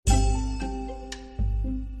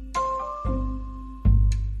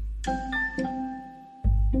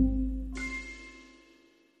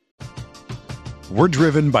We're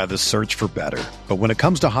driven by the search for better. But when it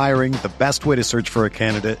comes to hiring, the best way to search for a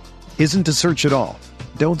candidate isn't to search at all.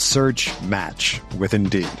 Don't search, match with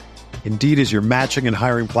Indeed. Indeed is your matching and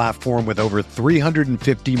hiring platform with over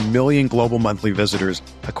 350 million global monthly visitors,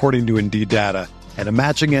 according to Indeed data, and a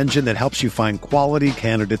matching engine that helps you find quality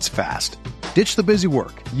candidates fast. Ditch the busy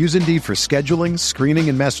work. Use Indeed for scheduling, screening,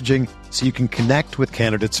 and messaging so you can connect with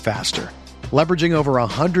candidates faster. Leveraging over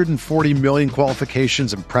 140 million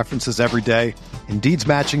qualifications and preferences every day, Indeed's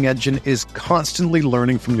matching engine is constantly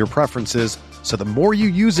learning from your preferences, so the more you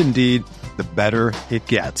use Indeed, the better it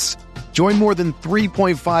gets. Join more than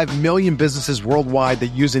 3.5 million businesses worldwide that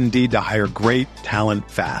use Indeed to hire great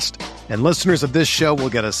talent fast. And listeners of this show will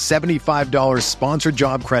get a $75 sponsored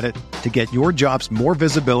job credit to get your jobs more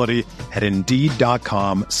visibility at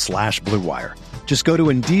Indeed.com/Blue Wire. Just go to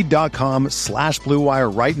Indeed.com/Blue Wire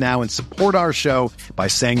right now and support our show by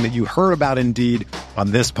saying that you heard about Indeed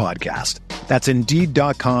on this podcast. That's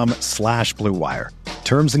Indeed.com/Blue Wire.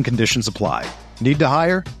 Terms and conditions apply. Need to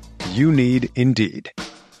hire? You need Indeed.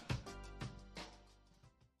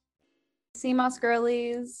 CMOS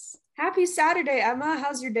girlies. Happy Saturday, Emma.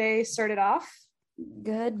 How's your day started off?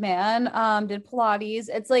 Good, man. Did Pilates.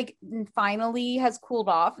 It's like finally has cooled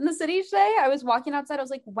off in the city today. I was walking outside. I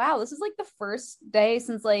was like, wow, this is like the first day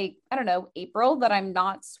since like, I don't know, April that I'm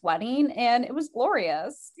not sweating, and it was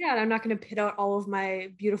glorious. Yeah, and I'm not going to pit out all of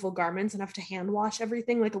my beautiful garments and have to hand wash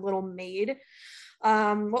everything like a little maid.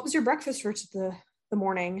 What was your breakfast for the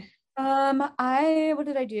morning? What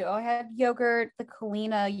did I do? I had yogurt, the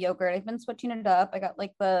Kalina yogurt. I've been switching it up. I got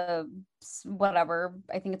like the whatever.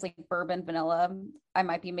 I think it's like bourbon vanilla. I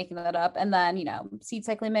might be making that up. And then, seed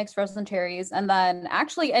cycling mix, frozen cherries. And then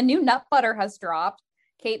actually a new nut butter has dropped.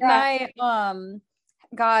 Kate and I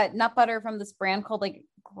got nut butter from this brand called like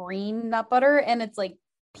Green Nut Butter, and it's like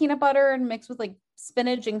peanut butter and mixed with like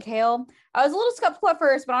spinach and kale. I was a little skeptical at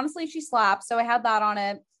first, but honestly she slaps. So I had that on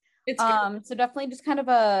it. It's good. So definitely just kind of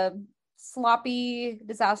a sloppy,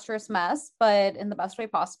 disastrous mess, but in the best way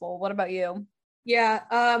possible. What about you? Yeah,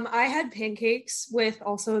 I had pancakes with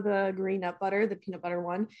also the green nut butter, the peanut butter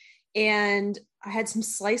one, and I had some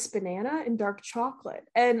sliced banana and dark chocolate.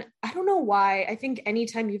 And I don't know why. I think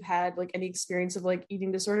anytime you've had like any experience of like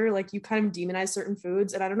eating disorder, like you kind of demonize certain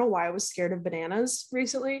foods. And I don't know why I was scared of bananas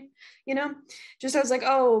recently, just I was like,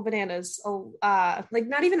 oh, bananas, like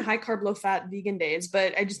not even high carb, low fat vegan days,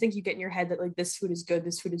 but I just think you get in your head that like this food is good,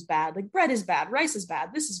 this food is bad, like bread is bad, rice is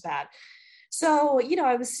bad, this is bad. So,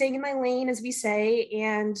 I was staying in my lane, as we say,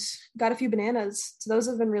 and got a few bananas. So those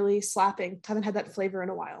have been really slapping. Haven't had that flavor in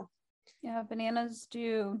a while. Yeah, bananas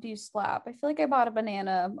do slap. I feel like I bought a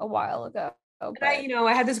banana a while ago. But I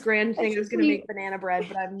had this grand thing. I was going to make banana bread,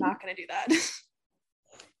 but I'm not going to do that.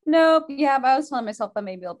 Nope. Yeah, but I was telling myself that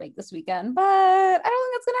maybe I'll bake this weekend, but I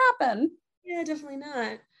don't think that's going to happen. Yeah, definitely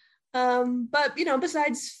not. But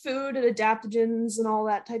besides food and adaptogens and all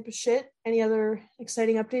that type of shit, any other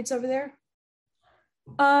exciting updates over there?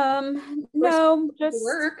 No, just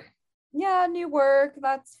work. Yeah, new work.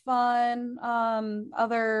 That's fun.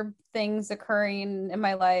 Other things occurring in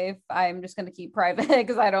my life, I'm just going to keep private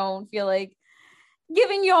because I don't feel like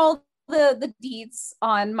giving you all the deets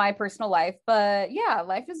on my personal life. But yeah,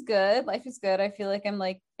 life is good. I feel like I'm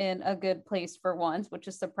like in a good place for once, which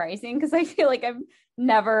is surprising because I feel like I'm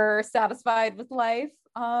never satisfied with life.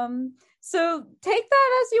 So take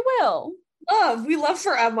that as you will. We love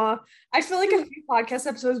for Emma. I feel like a few podcast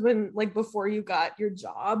episodes when like before you got your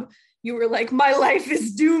job, you were like, my life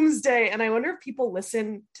is doomsday. And I wonder if people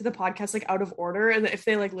listen to the podcast like out of order, and if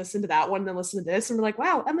they like listen to that one, then listen to this and we're like,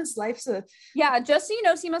 wow, Emma's life's just so you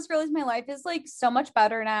know, CMOS girlies, my life is like so much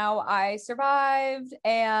better now. I survived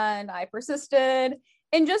and I persisted.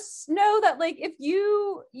 And just know that like if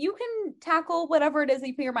you can tackle whatever it is that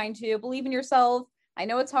you put your mind to, believe in yourself. I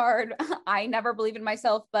know it's hard. I never believe in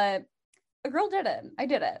myself, but a girl did it. I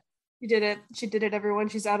did it. You did it. She did it, everyone.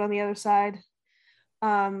 She's out on the other side.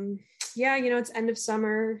 It's end of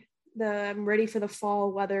summer. I'm ready for the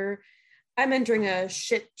fall weather. I'm entering a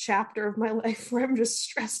shit chapter of my life where I'm just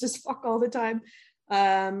stressed as fuck all the time.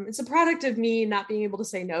 It's a product of me not being able to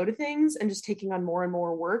say no to things and just taking on more and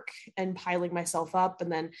more work and piling myself up,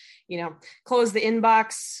 and then, close the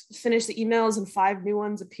inbox, finish the emails, and 5 new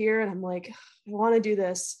ones appear. And I'm like, I want to do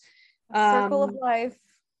this. Circle of life.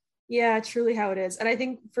 Yeah, truly how it is. And I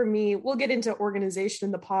think for me, we'll get into organization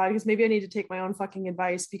in the pod because maybe I need to take my own fucking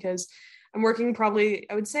advice, because I'm working probably,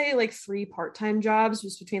 I would say like 3 part-time jobs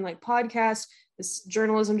just between like podcasts, this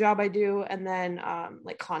journalism job I do, and then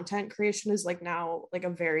like content creation is like now like a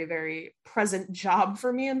very, very present job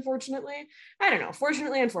for me, unfortunately. I don't know,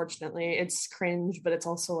 fortunately, unfortunately, it's cringe, but it's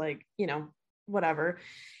also like, whatever.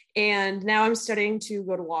 And now I'm studying to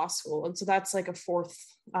go to law school. And so that's like a fourth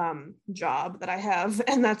job that I have.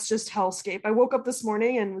 And that's just hellscape. I woke up this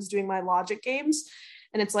morning and was doing my logic games.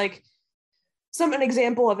 And it's like an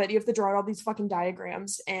example of it. You have to draw all these fucking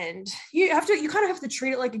diagrams and you kind of have to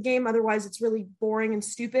treat it like a game. Otherwise it's really boring and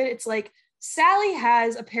stupid. It's like Sally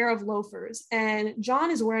has a pair of loafers and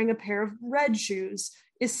John is wearing a pair of red shoes.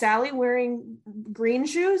 Is Sally wearing green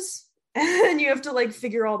shoes? And you have to like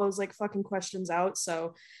figure all those like fucking questions out.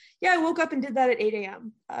 So yeah, I woke up and did that at 8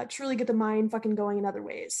 a.m. To really get the mind fucking going in other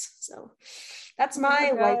ways. So that's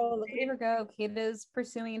my life. Look at her go. Kate is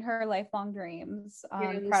pursuing her lifelong dreams.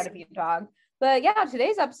 Yes. Proud of you, dog. But yeah,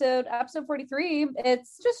 today's episode 43,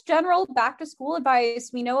 it's just general back to school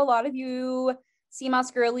advice. We know a lot of you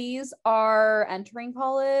CMOS girlies are entering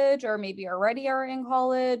college or maybe already are in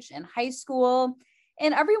college and high school.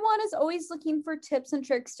 And everyone is always looking for tips and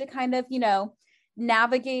tricks to kind of,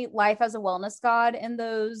 navigate life as a wellness god in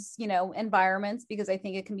those, environments, because I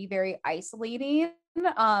think it can be very isolating.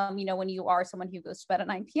 When you are someone who goes to bed at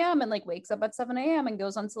 9 p.m. and like wakes up at 7 a.m. and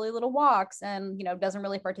goes on silly little walks and, doesn't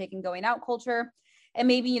really partake in going out culture, and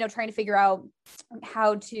maybe, trying to figure out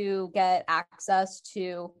how to get access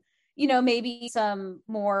to, maybe some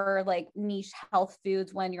more like niche health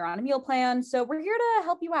foods when you're on a meal plan. So we're here to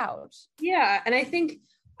help you out. Yeah. And I think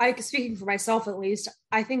speaking for myself, at least,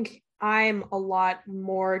 I think I'm a lot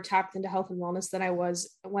more tapped into health and wellness than I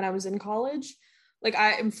was when I was in college. Like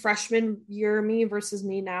I'm freshman year me versus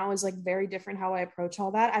me now is like very different how I approach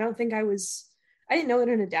all that. I didn't know what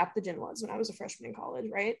an adaptogen was when I was a freshman in college.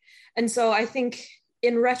 Right. And so I think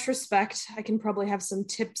in retrospect, I can probably have some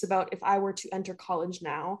tips about if I were to enter college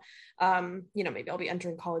now. Maybe I'll be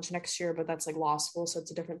entering college next year, but that's like law school. So it's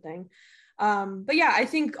a different thing. But yeah, I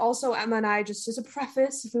think also Emma and I, just as a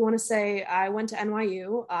preface, if we want to say, I went to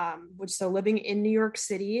NYU, so living in New York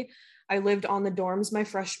City, I lived on the dorms my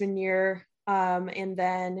freshman year, and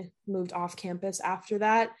then moved off campus after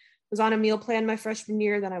that. Was on a meal plan my freshman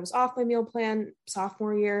year, then I was off my meal plan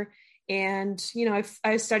sophomore year. And,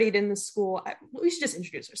 I studied in the school. We should just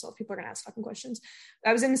introduce ourselves. People are going to ask fucking questions.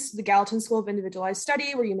 I was in the Gallatin School of Individualized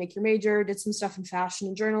Study, where you make your major, did some stuff in fashion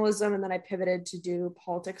and journalism. And then I pivoted to do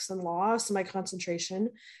politics and law. So my concentration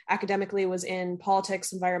academically was in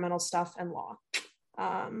politics, environmental stuff, and law.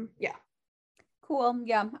 Yeah. Cool.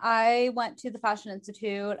 Yeah. I went to the Fashion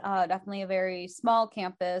Institute, definitely a very small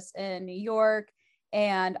campus in New York.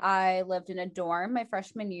 And I lived in a dorm my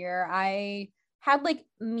freshman year. I had like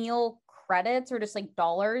meal credits or just like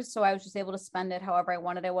dollars. So I was just able to spend it however I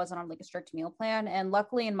wanted. I wasn't on like a strict meal plan. And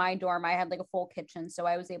luckily in my dorm, I had like a full kitchen. So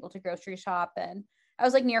I was able to grocery shop, and I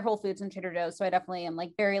was like near Whole Foods and Trader Joe's. So I definitely am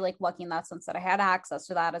like very like lucky in that sense that I had access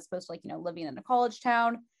to that, as opposed to like, living in a college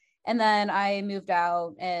town. And then I moved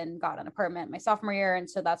out and got an apartment my sophomore year. And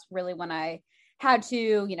so that's really when I had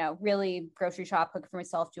to, really grocery shop, cook for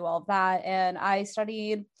myself, do all of that. And I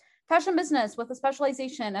studied fashion business with a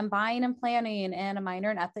specialization in buying and planning and a minor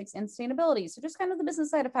in ethics and sustainability. So just kind of the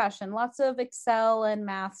business side of fashion, lots of Excel and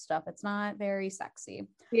math stuff. It's not very sexy.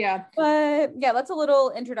 Yeah. But yeah, that's a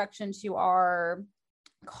little introduction to our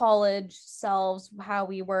college selves, how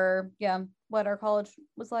we were, what our college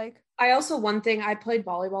was like. I played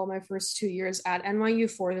volleyball my first 2 years at NYU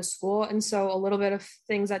for the school. And so a little bit of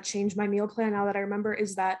things that changed my meal plan now that I remember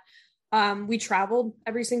is that we traveled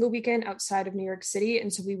every single weekend outside of New York City.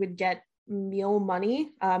 And so we would get meal money.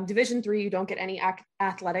 Division III, you don't get any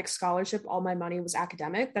athletic scholarship. All my money was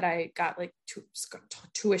academic, that I got like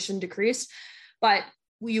tuition decreased. But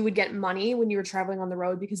you would get money when you were traveling on the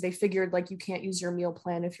road, because they figured like you can't use your meal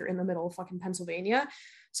plan if you're in the middle of fucking Pennsylvania.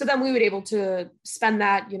 So then we would able to spend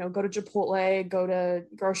that, go to Chipotle, go to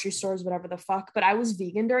grocery stores, whatever the fuck. But I was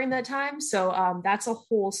vegan during that time. So that's a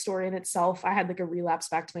whole story in itself. I had like a relapse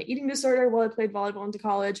back to my eating disorder while I played volleyball into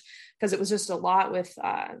college, because it was just a lot with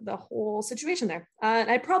the whole situation there. And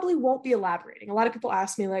I probably won't be elaborating. A lot of people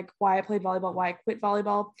ask me like why I played volleyball, why I quit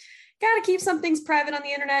volleyball. Got to keep some things private on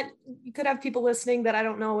the internet. You could have people listening that I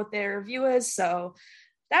don't know what their view is. So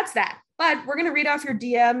that's that. But we're going to read off your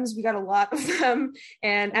DMs. We got a lot of them,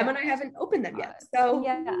 and Emma and I haven't opened them yet. So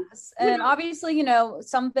yes. And obviously,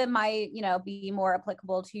 some of them might, be more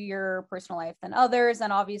applicable to your personal life than others.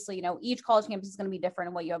 And obviously, each college campus is going to be different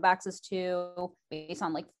in what you have access to based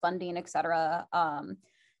on like funding, etc.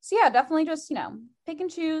 So yeah, definitely just, pick and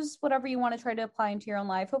choose whatever you want to try to apply into your own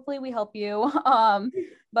life. Hopefully we help you.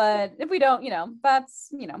 But if we don't,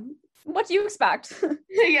 that's, what do you expect?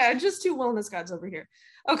 Yeah, just two wellness gods over here.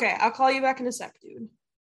 Okay, I'll call you back in a sec, dude.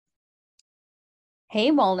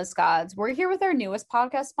 Hey, wellness gods. We're here with our newest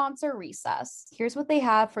podcast sponsor, Recess. Here's what they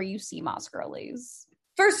have for you CMOS girlies.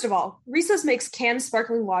 First of all, Recess makes canned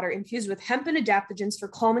sparkling water infused with hemp and adaptogens for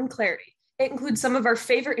calm and clarity. It includes some of our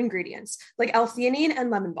favorite ingredients, like L-theanine and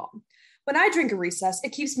lemon balm. When I drink a Recess,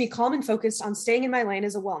 it keeps me calm and focused on staying in my lane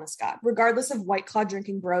as a wellness god, regardless of White Claw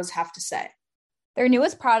drinking bros have to say. Their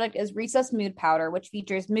newest product is Recess Mood Powder, which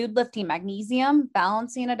features mood-lifting magnesium,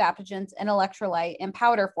 balancing adaptogens, and electrolyte in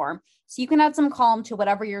powder form, so you can add some calm to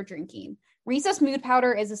whatever you're drinking. Recess Mood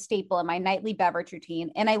Powder is a staple in my nightly beverage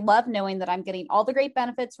routine, and I love knowing that I'm getting all the great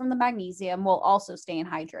benefits from the magnesium while also staying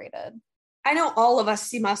hydrated. I know all of us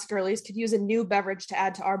CMOS girlies could use a new beverage to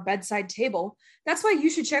add to our bedside table. That's why you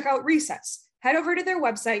should check out Recess. Head over to their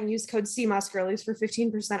website and use code CMOS girlies for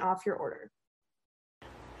 15% off your order.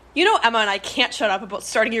 You know, Emma and I can't shut up about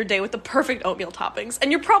starting your day with the perfect oatmeal toppings,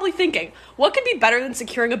 and you're probably thinking, what could be better than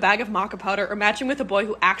securing a bag of maca powder or matching with a boy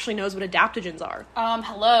who actually knows what adaptogens are?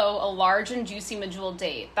 Hello, a large and juicy medjool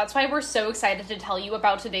date. That's why we're so excited to tell you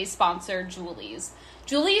about today's sponsor, Julie's.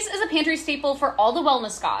 Julie's is a pantry staple for all the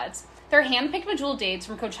wellness gods. Their hand-picked medjool dates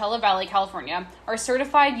from Coachella Valley, California, are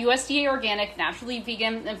certified USDA organic, naturally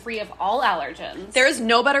vegan, and free of all allergens. There is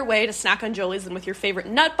no better way to snack on Jolie's than with your favorite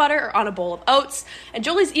nut butter or on a bowl of oats, and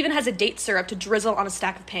Jolie's even has a date syrup to drizzle on a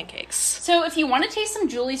stack of pancakes. So if you want to taste some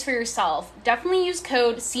Julie's for yourself, definitely use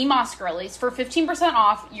code CMOSGirlies for 15%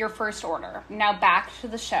 off your first order. Now back to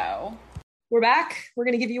the show. We're back. We're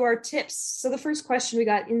going to give you our tips. So the first question we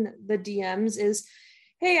got in the DMs is,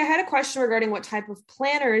 hey, I had a question regarding what type of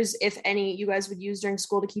planners, if any, you guys would use during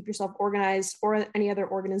school to keep yourself organized, or any other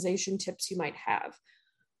organization tips you might have.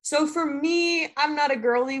 So for me, I'm not a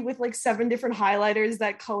girly with like 7 different highlighters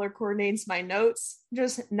that color coordinates my notes.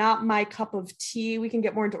 Just not my cup of tea. We can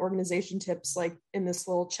get more into organization tips like in this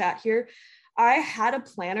little chat here. I had a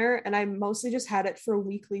planner and I mostly just had it for a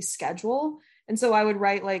weekly schedule. And so I would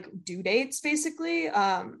write like due dates basically.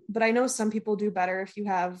 But I know some people do better if you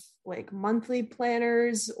have like monthly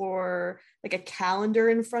planners or like a calendar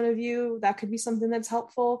in front of you. That could be something that's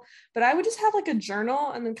helpful. But I would just have like a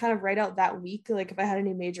journal and then kind of write out that week. Like if I had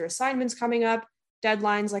any major assignments coming up,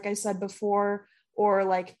 deadlines, like I said before, or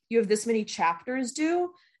like you have this many chapters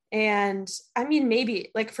due. And I mean,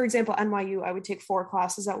 maybe like, for example, NYU, I would take 4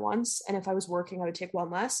 classes at once. And if I was working, I would take 1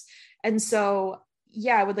 less. And so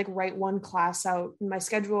yeah, I would like write 1 class out in my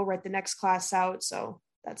schedule, write the next class out. So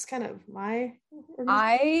that's kind of my.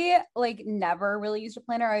 I like never really used a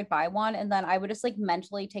planner. I would buy one and then I would just like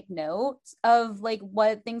mentally take notes of like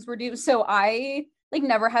what things were due. So I like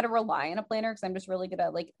never had to rely on a planner because I'm just really good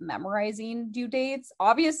at like memorizing due dates.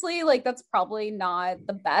 Obviously, like that's probably not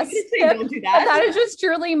the best. Don't do that. That is just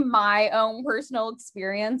truly my own personal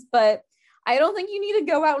experience, but I don't think you need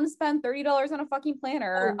to go out and spend $30 on a fucking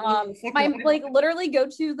planner. Like literally go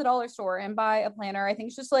to the dollar store and buy a planner. I think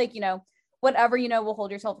it's just like, you know, whatever, you know, will hold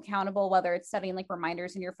yourself accountable, whether it's setting like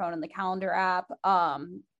reminders in your phone in the calendar app. I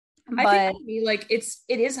think for me, like it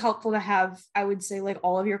is helpful to have, I would say, like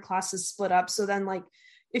all of your classes split up. So then like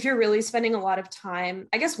if you're really spending a lot of time,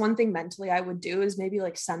 I guess one thing mentally I would do is maybe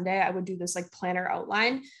like Sunday, I would do this like planner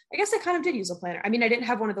outline. I guess I kind of did use a planner. I mean, I didn't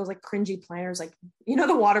have one of those like cringy planners, like, you know,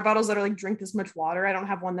 the water bottles that are like, drink this much water. I don't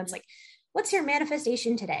have one that's like, what's your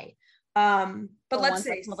manifestation today? But let's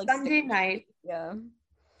say Sunday night. Yeah.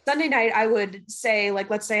 Sunday night, I would say, like,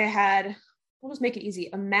 let's say I had, we'll just make it easy,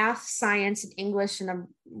 a math, science, and English, and a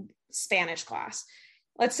Spanish class.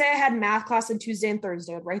 Let's say I had math class on Tuesday and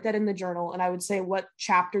Thursday. I'd write that in the journal and I would say, what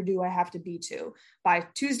chapter do I have to be to by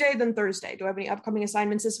Tuesday, then Thursday? Do I have any upcoming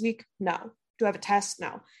assignments this week? No. Do I have a test?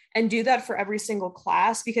 No. And do that for every single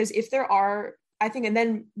class, because if there are, I think, and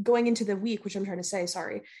then going into the week, which I'm trying to say,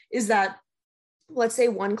 sorry, is that let's say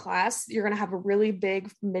one class, you're going to have a really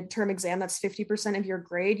big midterm exam. That's 50% of your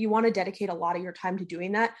grade. You want to dedicate a lot of your time to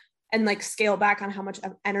doing that and like scale back on how much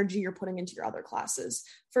energy you're putting into your other classes.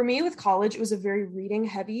 For me with college, it was a very reading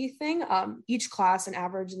heavy thing. Each class, an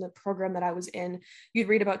average in the program that I was in, you'd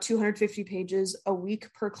read about 250 pages a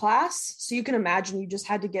week per class. So you can imagine you just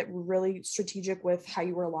had to get really strategic with how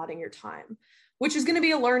you were allotting your time, which is going to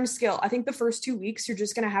be a learned skill. I think the first 2 weeks, you're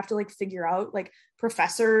just going to have to like figure out like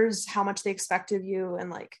professors, how much they expect of you, and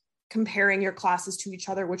like comparing your classes to each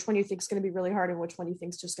other, which one you think is going to be really hard and which one you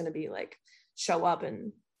think is just going to be like show up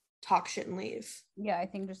and talk shit and leave. Yeah, I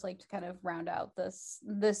think just like to kind of round out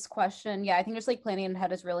this question. Yeah, I think just like planning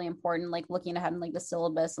ahead is really important, like looking ahead in like the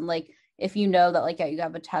syllabus, and like if you know that like you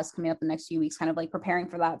have a test coming up the next few weeks, kind of like preparing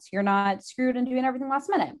for that so you're not screwed and doing everything last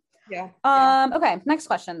minute. Yeah. Okay, next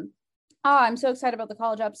question. I'm so excited about the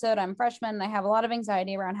college episode. I'm a freshman and I have a lot of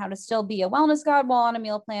anxiety around how to still be a wellness god while on a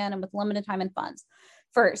meal plan and with limited time and funds.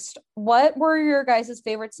 First, what were your guys'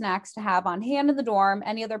 favorite snacks to have on hand in the dorm?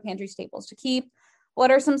 Any other pantry staples to keep?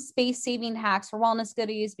 What are some space saving hacks for wellness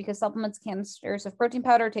goodies? Because supplements, canisters of protein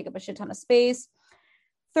powder take up a shit ton of space.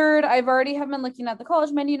 Third, I've already have been looking at the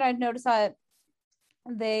college menu and I've noticed that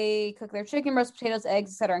they cook their chicken, roast potatoes,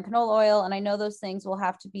 eggs, etc., and canola oil. And I know those things will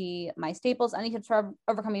have to be my staples. Any tips for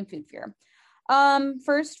overcoming food fear?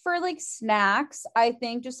 First, for like snacks, I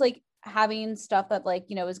think just like having stuff that like,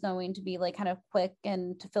 you know, is going to be like kind of quick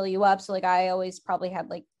and to fill you up. So like I always probably had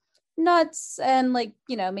like nuts and like,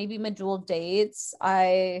 you know, maybe medjool dates.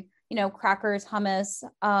 Crackers, hummus,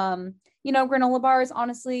 granola bars.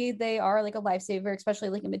 Honestly, they are like a lifesaver, especially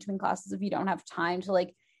like in between classes if you don't have time to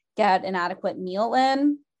like get an adequate meal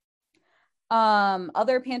in.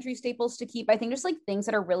 Other pantry staples to keep, I think just like things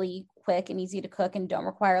that are really quick and easy to cook and don't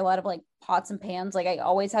require a lot of like pots and pans. Like I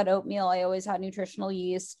always had oatmeal, I always had nutritional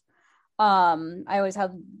yeast. I'm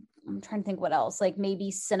trying to think what else, like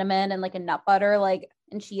maybe cinnamon and like a nut butter, like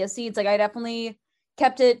and chia seeds. Like I definitely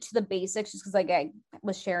kept it to the basics just because like I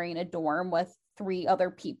was sharing a dorm with 3 other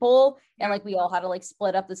people and like we all had to like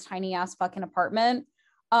split up this tiny ass fucking apartment.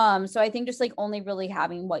 So I think just like only really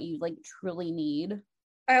having what you like truly need.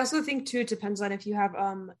 I also think too, it depends on if you have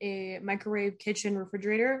a microwave, kitchen,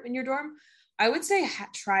 refrigerator in your dorm. I would say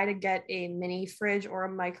try to get a mini fridge or a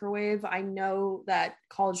microwave. I know that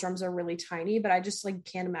college dorms are really tiny, but I just like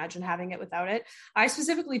can't imagine having it without it. I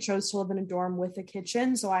specifically chose to live in a dorm with a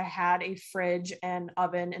kitchen, so I had a fridge and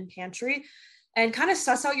oven and pantry. And kind of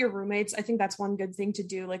suss out your roommates. I think that's one good thing to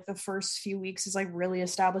do. Like the first few weeks is like really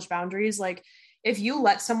establish boundaries. Like if you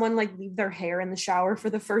let someone like leave their hair in the shower for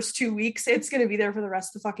the first 2 weeks, it's going to be there for the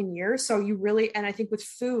rest of the fucking year. So you really, and I think with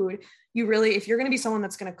food, you really, if you're going to be someone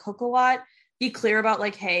that's going to cook a lot, be clear about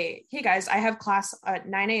like, hey guys, I have class at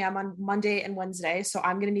 9 a.m. on Monday and Wednesday. So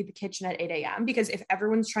I'm going to need the kitchen at 8 a.m. because if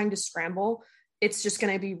everyone's trying to scramble, it's just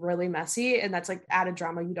going to be really messy. And that's like added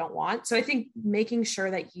drama you don't want. So I think making sure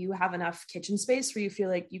that you have enough kitchen space where you feel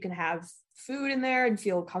like you can have food in there and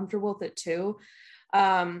feel comfortable with it too.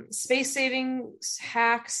 Space saving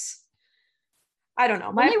hacks. I don't know.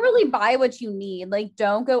 Only really buy what you need. Like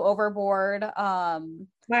don't go overboard. Don't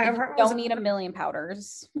need a million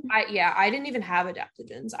powders. I didn't even have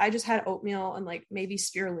adaptogens. I just had oatmeal and like maybe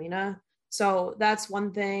spirulina. So that's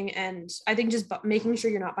one thing. And I think just making sure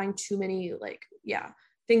you're not buying too many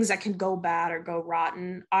things that can go bad or go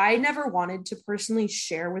rotten. I never wanted to personally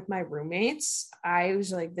share with my roommates. I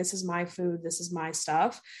was like, this is my food. This is my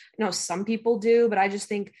stuff. I know some people do, but I just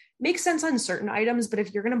think makes sense on certain items. But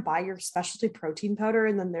if you're going to buy your specialty protein powder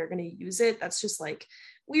and then they're going to use it, that's just like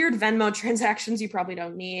weird Venmo transactions you probably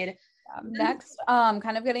don't need. Next,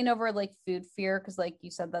 kind of getting over like food fear, because like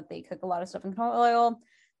you said that they cook a lot of stuff in canola oil.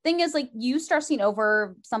 Thing is, like you stressing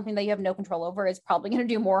over something that you have no control over is probably going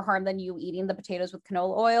to do more harm than you eating the potatoes with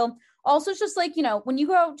canola oil. Also, it's just like, you know, when you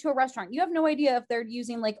go out to a restaurant, you have no idea if they're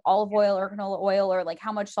using like olive oil or canola oil or like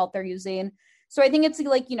how much salt they're using. So I think it's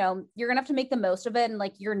like, you know, you're going to have to make the most of it. And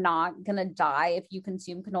like, you're not going to die if you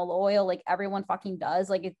consume canola oil. Like everyone fucking does.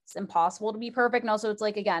 Like it's impossible to be perfect. And also it's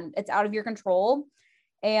like, again, it's out of your control.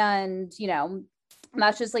 And, you know,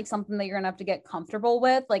 that's just like something that you're gonna have to get comfortable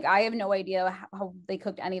with. Like I have no idea how they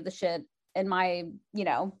cooked any of the shit in my, you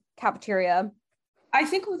know, cafeteria. I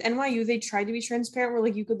think with NYU, they tried to be transparent where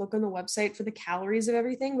like you could look on the website for the calories of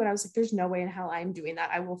everything, but I was like, there's no way in hell I'm doing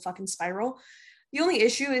that. I will fucking spiral. The only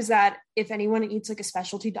issue is that if anyone eats like a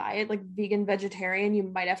specialty diet, like vegan, vegetarian, you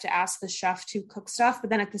might have to ask the chef to cook stuff. But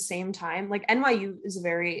then at the same time, like NYU is a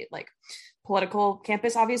very like political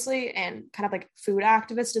campus, obviously, and kind of like food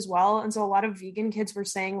activist as well. And so a lot of vegan kids were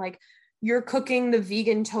saying like, you're cooking the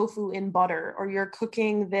vegan tofu in butter, or you're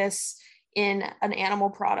cooking this in an animal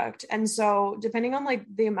product. And so depending on like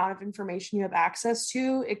the amount of information you have access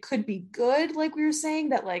to, it could be good. Like we were saying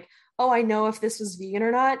that like, oh, I know if this was vegan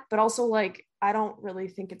or not, but also like, I don't really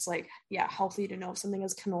think it's like, healthy to know if something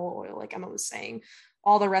is canola oil, like Emma was saying.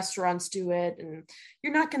 All the restaurants do it and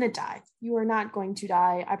you're not going to die. You are not going to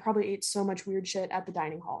die. I probably ate so much weird shit at the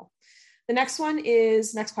dining hall. The next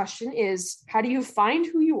question is, how do you find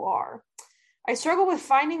who you are? I struggle with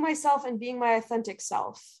finding myself and being my authentic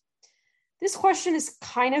self. This question is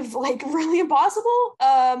kind of like really impossible,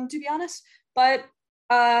 to be honest, but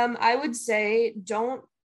I would say don't,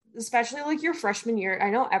 especially like your freshman year. I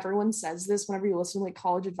know everyone says this whenever you listen to like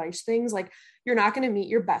college advice things, like you're not going to meet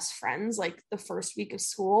your best friends like the first week of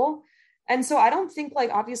school. And so I don't think like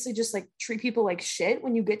obviously just like treat people like shit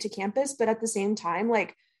when you get to campus, but at the same time,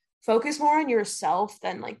 like focus more on yourself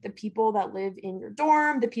than like the people that live in your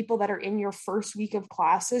dorm, the people that are in your first week of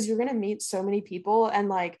classes. You're going to meet so many people and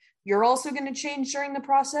like you're also going to change during the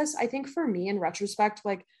process. I think for me in retrospect,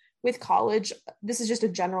 like with college, this is just a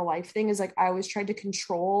general life thing, is like I always tried to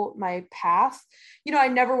control my path. You know, I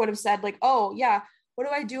never would have said like, oh yeah, what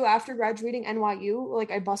do I do after graduating NYU? Like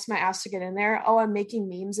I bust my ass to get in there. Oh, I'm making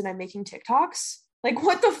memes and I'm making TikToks. Like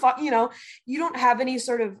what the fuck, you don't have any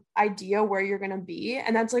sort of idea where you're going to be.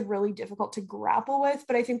 And that's like really difficult to grapple with.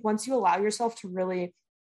 But I think once you allow yourself to really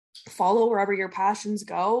follow wherever your passions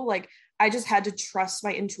go, like I just had to trust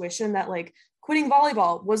my intuition that like quitting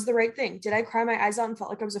volleyball was the right thing. Did I cry my eyes out and felt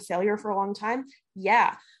like I was a failure for a long time?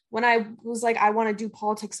 Yeah. When I was like, I want to do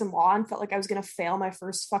politics and law and felt like I was going to fail my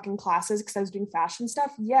first fucking classes because I was doing fashion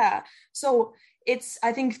stuff. Yeah. So it's,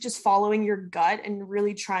 I think just following your gut and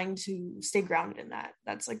really trying to stay grounded in that.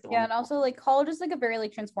 That's like the yeah. And also like college is like a very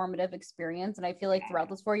like transformative experience. And I feel like throughout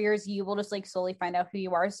those 4 years, you will just like slowly find out who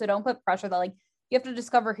you are. So don't put pressure that like you have to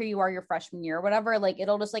discover who you are your freshman year or whatever. Like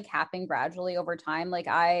it'll just like happen gradually over time. Like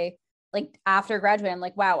after graduating, I'm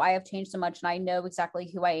like, wow, I have changed so much and I know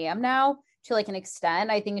exactly who I am now to like an extent.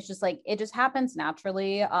 I think it's just like, it just happens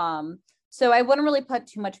naturally. So I wouldn't really put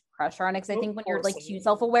too much pressure on it. Cause I think when you're like too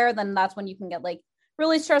self-aware, then that's when you can get like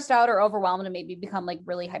really stressed out or overwhelmed and maybe become like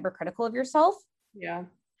really hypercritical of yourself. Yeah.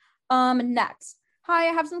 Next. Hi,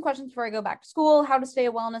 I have some questions before I go back to school. How to stay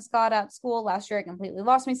a wellness god at school. Last year, I completely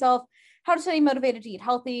lost myself. How to stay motivated to eat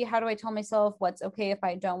healthy. How do I tell myself what's okay if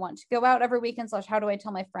I don't want to go out every weekend? / how do I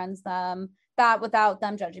tell my friends that without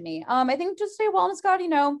them judging me? I think just stay a wellness god,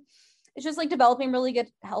 it's just like developing really good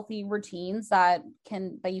healthy routines that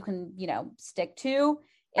you can, stick to.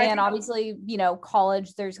 And obviously,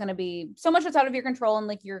 college, there's going to be so much that's out of your control and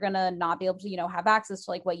like, you're going to not be able to, have access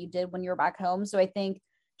to like what you did when you were back home. So I think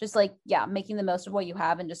just like, yeah, making the most of what you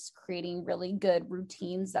have and just creating really good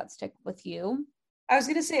routines that stick with you. I was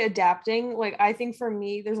going to say adapting. Like, I think for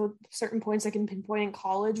me, there's certain points I can pinpoint in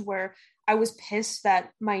college where I was pissed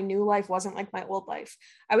that my new life wasn't like my old life.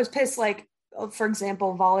 I was pissed, like, for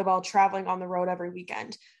example, volleyball, traveling on the road every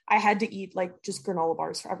weekend. I had to eat like just granola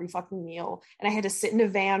bars for every fucking meal. And I had to sit in a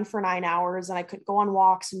van for 9 hours and I couldn't go on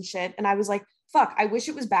walks and shit. And I was like, fuck, I wish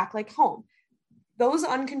it was back like home. Those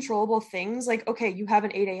uncontrollable things, like, okay, you have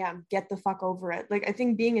an 8 a.m., get the fuck over it. Like, I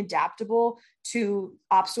think being adaptable to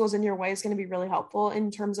obstacles in your way is going to be really helpful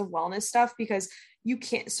in terms of wellness stuff, because you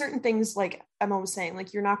can't, certain things, like Emma was saying,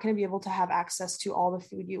 like, you're not going to be able to have access to all the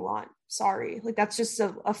food you want. Sorry. Like, that's just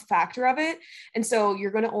a factor of it. And so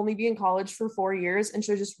you're going to only be in college for 4 years and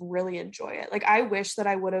so just really enjoy it. Like, I wish that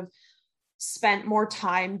I would have spent more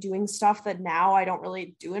time doing stuff that now I don't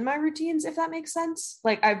really do in my routines, if that makes sense.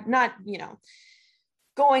 Like, I'm not,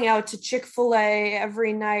 going out to Chick-fil-A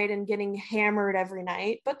every night and getting hammered every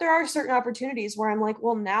night. But there are certain opportunities where I'm like,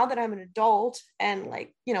 well, now that I'm an adult and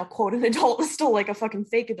like, quote, an adult is still like a fucking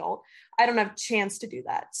fake adult, I don't have a chance to do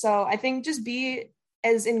that. So I think just be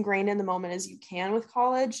as ingrained in the moment as you can with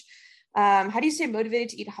college. How do you stay motivated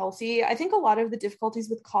to eat healthy? I think a lot of the difficulties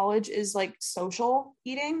with college is like social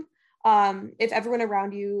eating. If everyone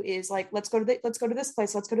around you is like, let's go to this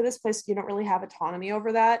place, you don't really have autonomy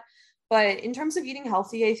over that. But in terms of eating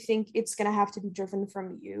healthy, I think it's going to have to be driven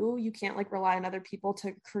from you. You can't like rely on other people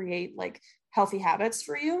to create like healthy habits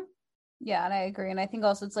for you. Yeah, and I agree. And I think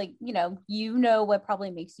also it's like, what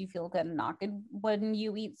probably makes you feel good and not good when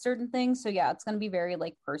you eat certain things. So yeah, it's going to be very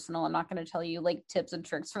like personal. I'm not going to tell you like tips and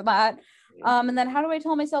tricks for that. And then how do I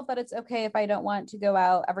tell myself that it's okay if I don't want to go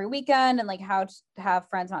out every weekend, and like how to have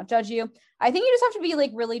friends not judge you? I think you just have to be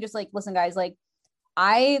like, really just like, listen guys, like,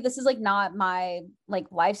 this is like not my like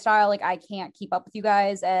lifestyle. Like, I can't keep up with you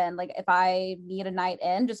guys. And like, if I need a night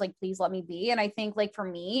in, just like, please let me be. And I think like for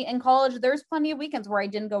me in college, there's plenty of weekends where I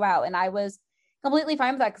didn't go out and I was completely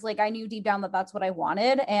fine with that. Cause like, I knew deep down that that's what I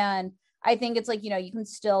wanted. And I think it's like, you can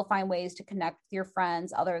still find ways to connect with your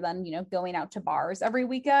friends other than, going out to bars every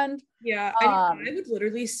weekend. Yeah. I would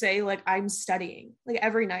literally say like, I'm studying like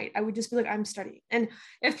every night. I would just be like, I'm studying. And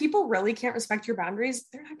if people really can't respect your boundaries,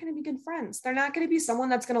 they're not going to be good friends. They're not going to be someone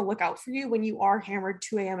that's going to look out for you when you are hammered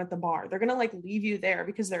 2 a.m. at the bar. They're going to like leave you there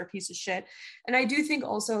because they're a piece of shit. And I do think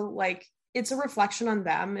also like, it's a reflection on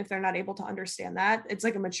them if they're not able to understand that. It's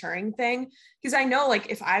like a maturing thing. Because I know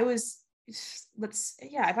like if I was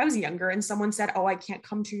younger and someone said, oh, I can't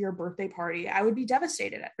come to your birthday party, I would be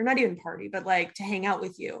devastated, or not even party, but like to hang out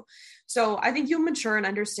with you. So I think you'll mature and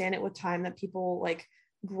understand it with time, that people like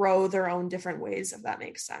grow their own different ways, if that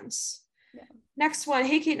makes sense. Yeah. Next one.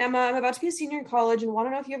 Hey, Kate and Emma, I'm about to be a senior in college and want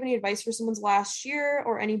to know if you have any advice for someone's last year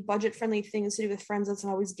or any budget friendly things to do with friends that's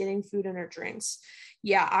not always getting food and or drinks.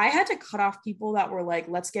 Yeah, I had to cut off people that were like,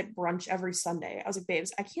 let's get brunch every Sunday. I was like,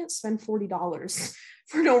 babes, I can't spend $40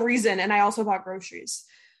 for no reason. And I also bought groceries.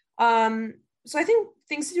 So I think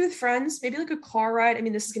things to do with friends, maybe like a car ride. I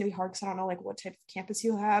mean, this is going to be hard because I don't know like what type of campus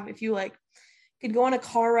you have. If you like could go on a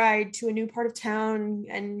car ride to a new part of town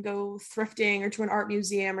and go thrifting or to an art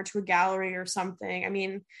museum or to a gallery or something. I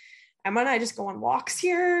mean, Emma and I just go on walks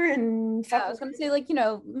here and I was gonna say, like,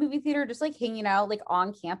 movie theater, just like hanging out like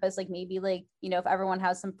on campus, like maybe like, if everyone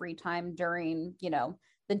has some free time during,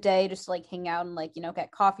 the day, just like hang out and like,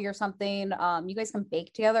 get coffee or something. You guys can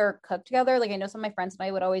bake together or cook together. Like I know some of my friends and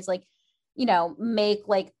I would always like, make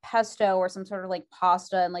like pesto or some sort of like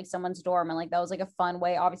pasta in like someone's dorm. And like that was like a fun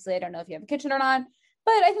way. Obviously, I don't know if you have a kitchen or not,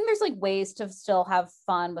 but I think there's like ways to still have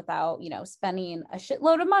fun without, spending a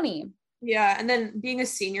shitload of money. Yeah. And then being a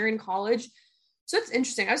senior in college. So it's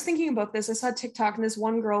interesting. I was thinking about this. I saw TikTok and this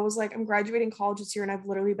one girl was like, I'm graduating college this year and I've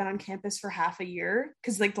literally been on campus for half a year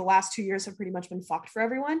because like the last 2 years have pretty much been fucked for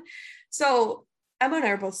everyone. So Emma and I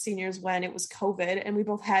are both seniors when it was COVID, and we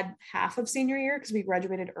both had half of senior year because we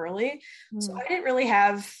graduated early. So I didn't really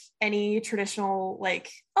have any traditional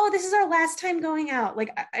like, oh, this is our last time going out.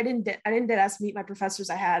 Like I didn't dead ass meet my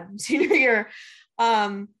professors I had senior year.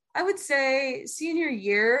 I would say senior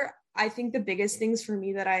year, I think the biggest things for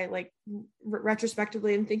me that I like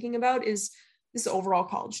retrospectively am thinking about is this overall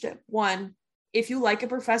college tip. One, if you like a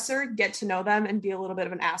professor, get to know them and be a little bit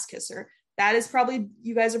of an ass kisser. That is probably,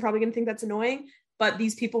 you guys are probably going to think that's annoying, but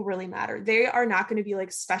these people really matter. They are not going to be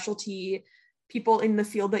like specialty people in the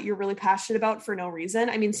field that you're really passionate about for no reason.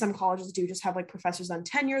 I mean, some colleges do just have like professors on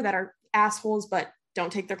tenure that are assholes, but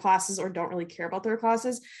don't take their classes or don't really care about their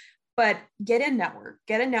classes. But get a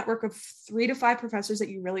network of 3 to 5 professors that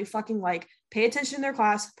you really fucking like, pay attention in their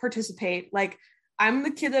class, participate. Like I'm the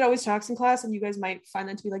kid that always talks in class, and you guys might find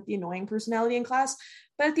that to be like the annoying personality in class.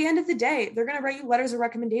 But at the end of the day, they're going to write you letters of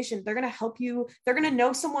recommendation. They're going to help you. They're going to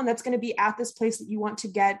know someone that's going to be at this place that you want to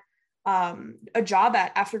get a job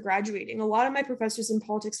at after graduating. A lot of my professors in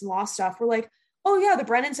politics and law stuff were like, oh yeah, the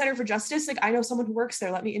Brennan Center for Justice. Like I know someone who works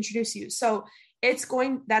there. Let me introduce you. So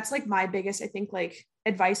that's like my biggest, I think, like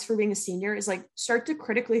advice for being a senior is like start to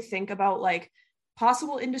critically think about like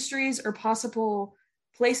possible industries or possible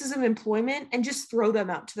places of employment and just throw them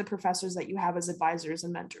out to the professors that you have as advisors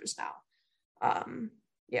and mentors now.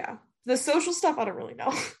 Yeah, the social stuff I don't really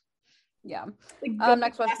know. Yeah. Like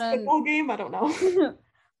next question. Basketball game, I don't know.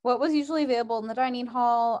 What was usually available in the dining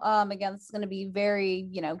hall? Again, this is going to be very,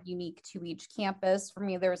 unique to each campus. For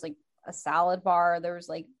me, there was like a salad bar, there was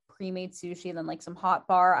like pre-made sushi, and then like some hot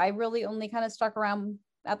bar. I really only kind of stuck around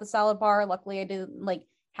at the salad bar. Luckily, I didn't like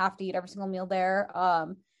have to eat every single meal there.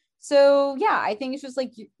 So yeah, I think it's just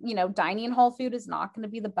like, dining hall food is not going to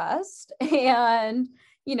be the best. And,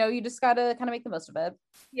 you just got to kind of make the most of it.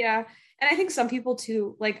 Yeah. And I think some people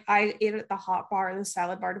too, like I ate at the hot bar or the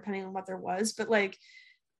salad bar, depending on what there was. But like,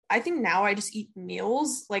 I think now I just eat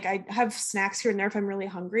meals. Like I have snacks here and there if I'm really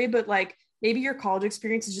hungry, but like maybe your college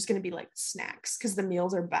experience is just going to be like snacks because the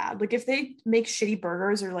meals are bad. Like if they make shitty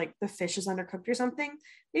burgers or like the fish is undercooked or something,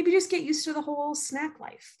 maybe just get used to the whole snack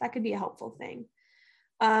life. That could be a helpful thing.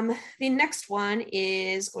 The next one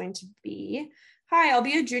is going to be, hi, I'll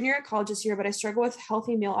be a junior at college this year, but I struggle with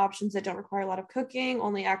healthy meal options that don't require a lot of cooking,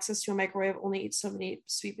 only access to a microwave, only eat so many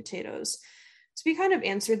sweet potatoes. So we kind of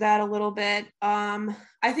answered that a little bit.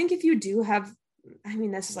 I think if you do have, I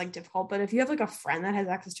mean, this is like difficult, but if you have like a friend that has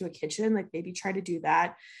access to a kitchen, like maybe try to do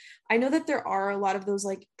that. I know that there are a lot of those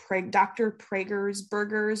like Dr. Prager's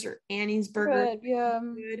burgers or Annie's burgers.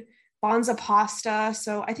 Good. Bonza pasta.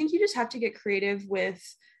 So I think you just have to get creative with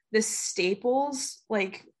the staples,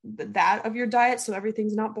 like that of your diet. So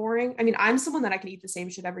everything's not boring. I mean, I'm someone that I can eat the same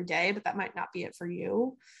shit every day, but that might not be it for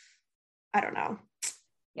you. I don't know.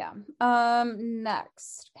 Yeah.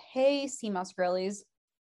 Next. Hey, CMOS girlies.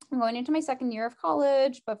 I'm going into my second year of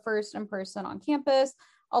college, but first in person on campus.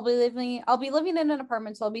 I'll be living in an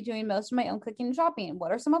apartment, so I'll be doing most of my own cooking and shopping.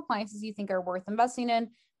 What are some appliances you think are worth investing in?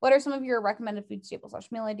 What are some of your recommended food staples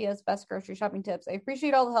 / meal ideas, best grocery shopping tips? I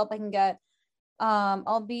appreciate all the help I can get.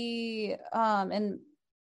 I'll be in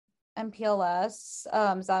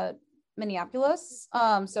MPLS. Is that Minneapolis?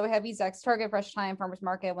 So we have Ezex, Target, Fresh Time, Farmers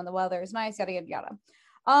Market when the weather is nice, yada, yada, yada.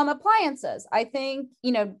 Appliances. I think,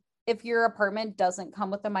 if your apartment doesn't come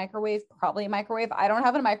with a microwave, probably a microwave. I don't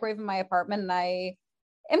have a microwave in my apartment and I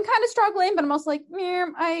am kind of struggling, but I'm also like,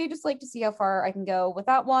 I just like to see how far I can go with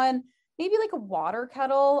that one. Maybe like a water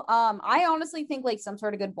kettle. I honestly think like some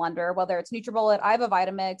sort of good blender, whether it's NutriBullet. I have a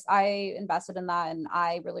Vitamix. I invested in that and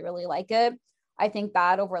I really, really like it. I think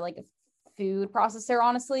that over like a food processor,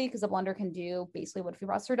 honestly, because a blender can do basically what a food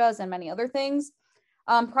processor does and many other things.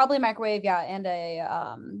 Probably a microwave, yeah, and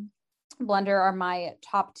a blender are my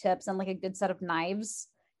top tips, and like a good set of knives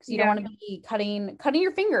because you don't want to be cutting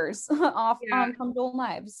your fingers off on some dull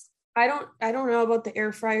knives. I don't know about the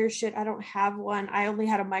air fryer shit. I don't have one. I only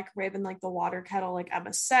had a microwave and like the water kettle, like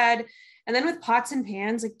Emma said. And then with pots and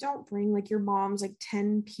pans, like don't bring like your mom's like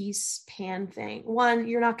 10-piece pan thing. One,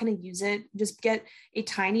 you're not going to use it. Just get a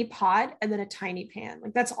tiny pot and then a tiny pan.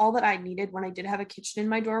 Like that's all that I needed when I did have a kitchen in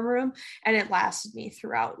my dorm room, and it lasted me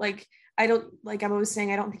throughout. Like I don't, like Emma was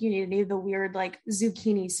saying, I don't think you need any of the weird like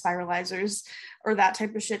zucchini spiralizers or that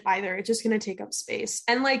type of shit either. It's just going to take up space.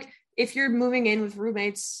 And like if you're moving in with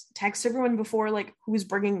roommates, text everyone before like who's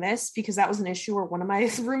bringing this, because that was an issue. Or one of my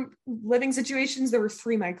room living situations, there were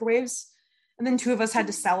 3 microwaves and then 2 of us had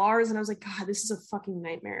to sell ours, and I was like, God, this is a fucking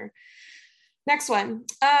nightmare. Next one.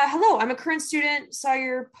 Hello, I'm a current student. Saw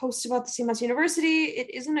your post about the CMS University.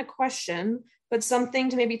 It isn't a question, but something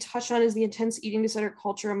to maybe touch on is the intense eating disorder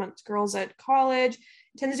culture amongst girls at college.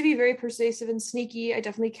 It tends to be very persuasive and sneaky. I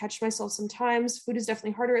definitely catch myself sometimes. Food is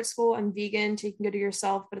definitely harder at school. I'm vegan, taking good of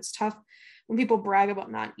yourself, but it's tough when people brag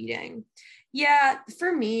about not eating. Yeah,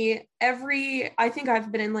 for me, I think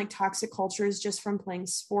I've been in like toxic cultures just from playing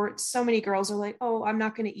sports. So many girls are like, oh, I'm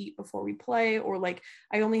not going to eat before we play, or like,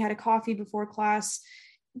 I only had a coffee before class.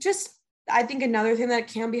 Just, I think another thing that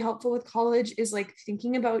can be helpful with college is like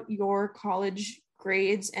thinking about your college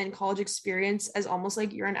grades and college experience as almost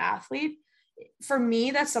like you're an athlete. For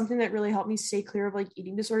me, that's something that really helped me stay clear of like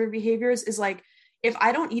eating disorder behaviors, is like, if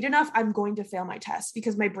I don't eat enough, I'm going to fail my test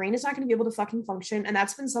because my brain is not going to be able to fucking function. And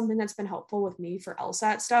that's been something that's been helpful with me for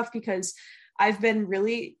LSAT stuff, because I've been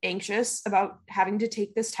really anxious about having to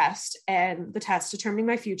take this test and the test determining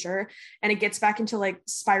my future. And it gets back into like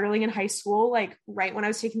spiraling in high school. Like right when I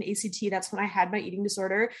was taking the ACT, that's when I had my eating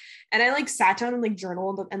disorder. And I like sat down and like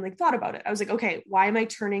journaled and like thought about it. I was like, okay, why am I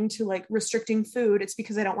turning to like restricting food? It's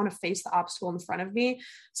because I don't want to face the obstacle in front of me.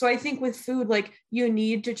 So I think with food, like you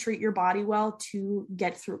need to treat your body well to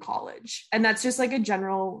get through college. And that's just like a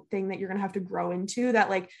general thing that you're going to have to grow into,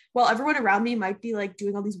 that like, while everyone around me might be like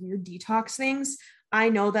doing all these weird detox things, I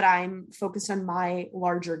know that I'm focused on my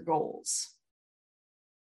larger goals.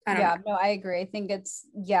 I agree. I think it's,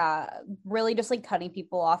 really just like cutting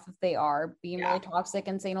people off if they are being really toxic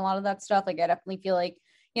and saying a lot of that stuff. Like I definitely feel like,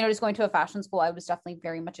 just going to a fashion school, I was definitely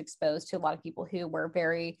very much exposed to a lot of people who were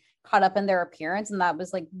very caught up in their appearance. And that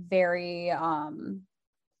was like very,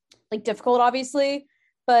 like difficult, obviously.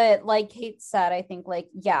 But like Kate said, I think like,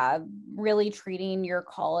 really treating your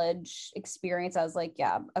college experience as like,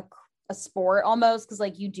 a sport almost, because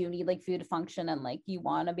like you do need like food to function, and like you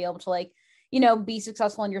want to be able to like, be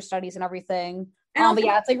successful in your studies and everything. But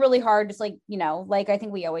it's like really hard, just like, like I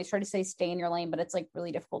think we always try to say stay in your lane, but it's like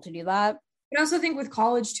really difficult to do that. I also think with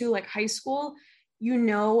college too, like high school,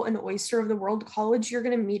 an oyster of the world. College, you're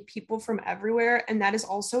going to meet people from everywhere. And that is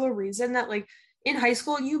also a reason that like in high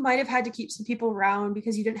school, you might have had to keep some people around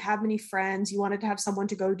because you didn't have many friends. You wanted to have someone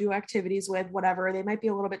to go do activities with, whatever. They might be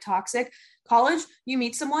a little bit toxic. College, you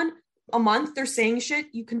meet someone a month, they're saying shit,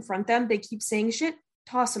 you confront them, they keep saying shit,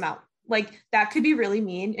 toss them out. Like that could be really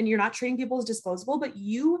mean, and you're not treating people as disposable, but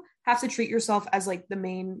you have to treat yourself as like the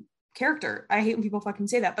main character. I hate when people fucking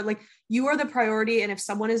say that, but like you are the priority. And if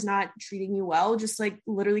someone is not treating you well, just like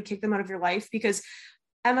literally kick them out of your life. Because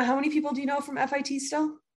Emma, how many people do you know from FIT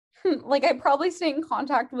still? Like I probably stay in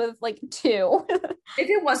contact with like 2. If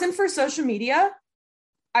it wasn't for social media,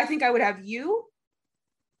 I think I would have you,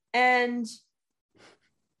 and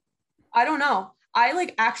I don't know. I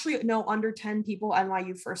like actually know under 10 people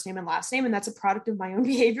NYU first name and last name. And that's a product of my own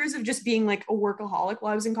behaviors of just being like a workaholic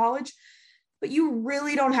while I was in college. But you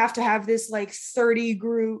really don't have to have this like 30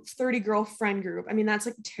 girl friend group. I mean, that's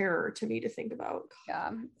like terror to me to think about.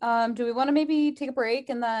 Yeah. Do we want to maybe take a break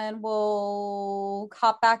and then we'll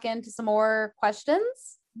hop back into some more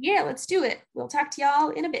questions? Yeah, let's do it. We'll talk to y'all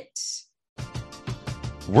in a bit.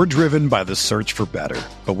 We're driven by the search for better.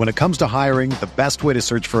 But when it comes to hiring, the best way to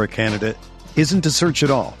search for a candidate isn't to search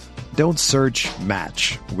at all. Don't search,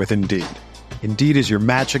 match with Indeed. Indeed is your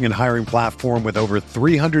matching and hiring platform with over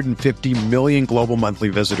 350 million global monthly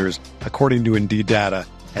visitors, according to Indeed data,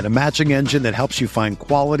 and a matching engine that helps you find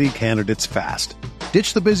quality candidates fast.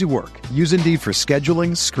 Ditch the busy work. Use Indeed for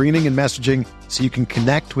scheduling, screening, and messaging so you can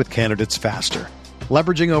connect with candidates faster.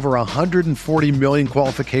 Leveraging over 140 million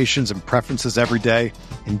qualifications and preferences every day,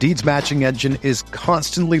 Indeed's matching engine is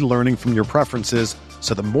constantly learning from your preferences,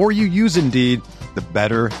 so the more you use Indeed, the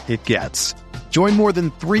better it gets. Join more than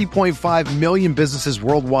 3.5 million businesses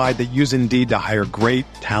worldwide that use Indeed to hire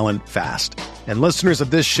great talent fast. And listeners of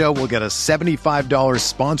this show will get a $75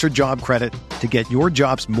 sponsored job credit to get your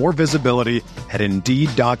jobs more visibility at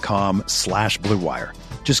Indeed.com/Blue Wire.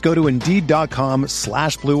 Just go to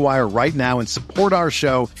Indeed.com/Blue Wire right now and support our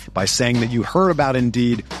show by saying that you heard about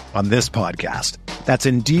Indeed on this podcast. That's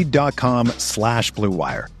Indeed.com/Blue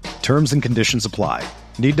Wire. Terms and conditions apply.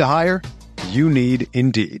 Need to hire? You need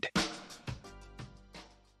Indeed.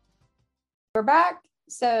 We're back.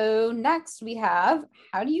 So next we have,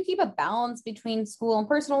 how do you keep a balance between school and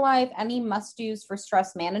personal life? Any must-dos for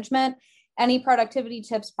stress management? Any productivity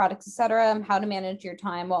tips, products, etc.? How to manage your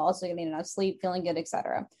time while also getting enough sleep, feeling good,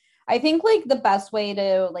 etc. I think like the best way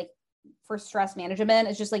to like for stress management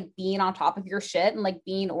is just like being on top of your shit and like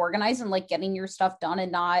being organized and like getting your stuff done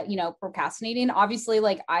and not, procrastinating. Obviously,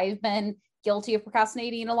 like I've been guilty of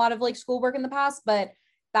procrastinating a lot of like schoolwork in the past, but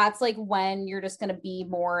that's like when you're just going to be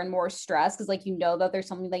more and more stressed because like that there's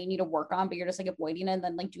something that you need to work on, but you're just like avoiding it, and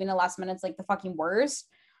then like doing it last minute's like the fucking worst.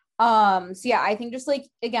 So yeah, I think just like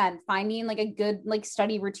again finding like a good like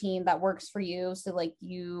study routine that works for you so like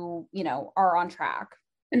you are on track.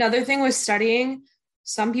 Another thing with studying,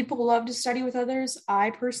 some people love to study with others.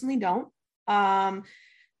 I personally don't.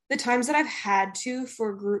 The times that I've had to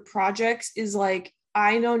for group projects is like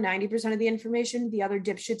I know 90% of the information, the other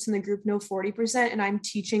dipshits in the group know 40%, and I'm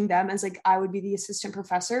teaching them as like I would be the assistant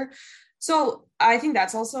professor. So I think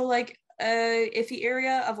that's also like a iffy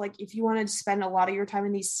area of like if you want to spend a lot of your time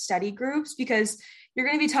in these study groups, because you're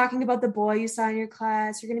going to be talking about the boy you saw in your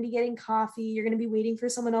class, you're going to be getting coffee, you're going to be waiting for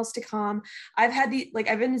someone else to come. I've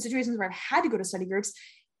been in situations where I've had to go to study groups.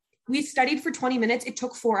 We studied for 20 minutes. It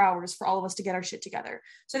took 4 hours for all of us to get our shit together.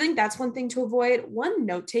 So I think that's one thing to avoid. One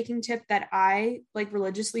note-taking tip that I like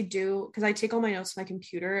religiously do, because I take all my notes on my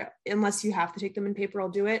computer, unless you have to take them in paper, I'll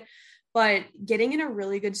do it. But getting in a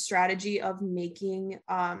really good strategy of making,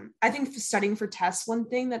 I think studying for tests, one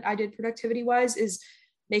thing that I did productivity wise is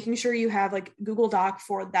making sure you have like Google Doc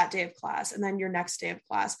for that day of class and then your next day of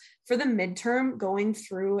class. For the midterm, going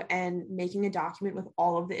through and making a document with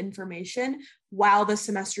all of the information while the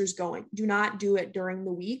semester is going. Do not do it during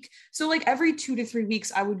the week. So like every 2 to 3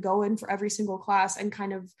 weeks, I would go in for every single class and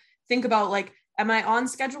kind of think about like, am I on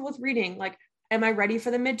schedule with reading? Like, am I ready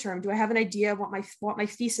for the midterm? Do I have an idea of what my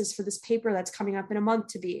thesis for this paper that's coming up in a month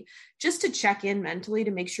to be? Just to check in mentally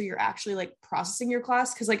to make sure you're actually like processing your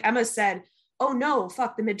class. Cause like Emma said, oh no,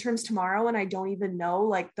 fuck, the midterm's tomorrow and I don't even know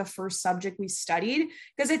like the first subject we studied.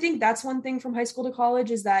 Because I think that's one thing from high school to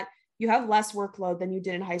college is that you have less workload than you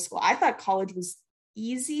did in high school. I thought college was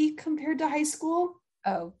easy compared to high school.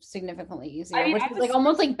 Oh, significantly easier, which is like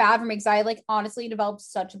almost like bad for me because I like honestly developed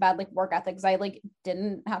such a bad like work ethic because I like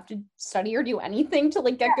didn't have to study or do anything to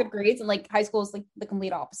like get good grades, and like high school is like the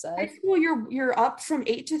complete opposite. High school, you're up from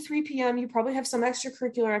 8 to 3 p.m. You probably have some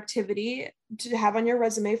extracurricular activity to have on your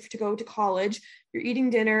resume to go to college. You're eating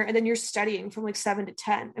dinner and then you're studying from like 7 to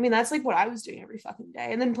 10. I mean, that's like what I was doing every fucking day,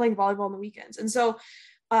 and then playing volleyball on the weekends. And so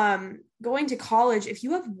going to college, if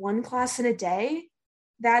you have one class in a day,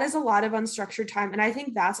 that is a lot of unstructured time. And I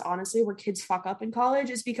think that's honestly where kids fuck up in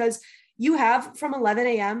college, is because you have from 11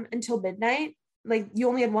 a.m. until midnight, like you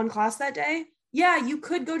only had one class that day. Yeah, you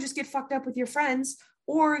could go just get fucked up with your friends,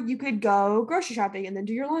 or you could go grocery shopping and then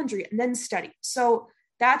do your laundry and then study. So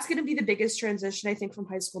that's going to be the biggest transition, I think, from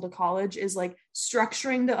high school to college, is like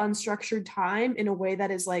structuring the unstructured time in a way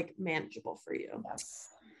that is like manageable for you. Yes.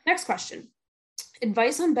 Next question.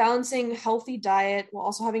 Advice on balancing healthy diet while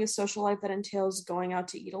also having a social life that entails going out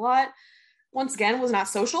to eat a lot. Once again, was not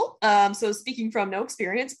social. So speaking from no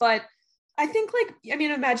experience, but I think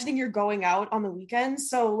imagining you're going out on the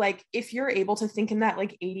weekends. So like, if you're able to think in that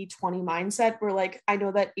like 80-20 mindset where like, I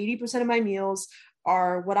know that 80% of my meals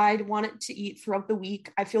are what I'd want it to eat throughout the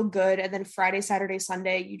week. I feel good. And then Friday, Saturday,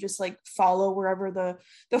 Sunday, you just like follow wherever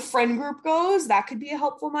the friend group goes. That could be a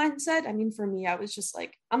helpful mindset. I mean, for me, I was just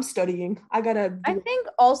like, I'm studying. I think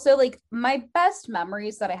also like my best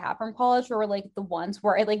memories that I have from college were like the ones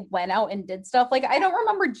where I like went out and did stuff. Like, I don't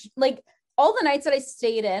remember like all the nights that I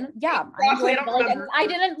stayed in. Yeah. I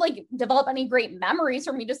didn't like develop any great memories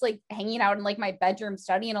from me just like hanging out in like my bedroom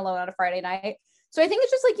studying alone on a Friday night. So I think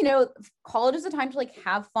it's just like, college is a time to like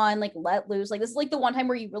have fun, like let loose. Like this is like the one time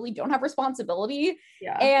where you really don't have responsibility,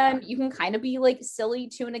 and you can kind of be like silly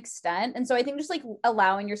to an extent. And so I think just like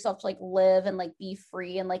allowing yourself to like live and like be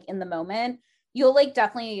free and like in the moment, you'll like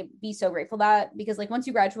definitely be so grateful that, because like once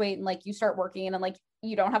you graduate and like you start working and like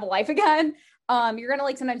you don't have a life again, you're going to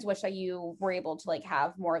like sometimes wish that you were able to like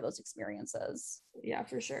have more of those experiences. Yeah,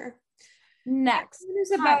 for sure. Next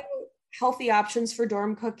is about healthy options for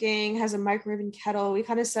dorm cooking, has a microwave and kettle. We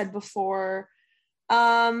kind of said before.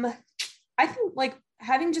 I think like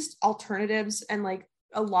having just alternatives and like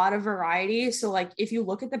a lot of variety. So like if you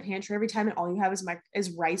look at the pantry every time and all you have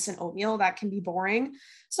is rice and oatmeal, that can be boring.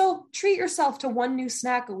 So treat yourself to one new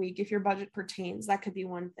snack a week if your budget pertains. That could be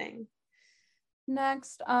one thing.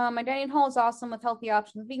 Next, my dining hall is awesome with healthy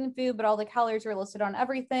options of vegan food, but all the calories are listed on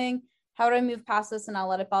everything. how do I move past this and not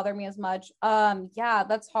let it bother me as much? Yeah,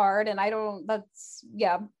 that's hard. And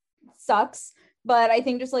sucks. But I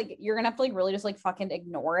think just like, you're gonna have to like really just like fucking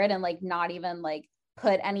ignore it and like not even like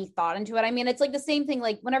put any thought into it. I mean, it's like the same thing,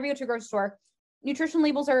 like whenever you go to a grocery store, nutrition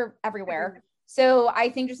labels are everywhere. So I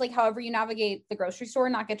think just like however you navigate the grocery store,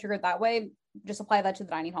 not get triggered that way, just apply that to the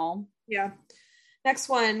dining hall. Yeah. Next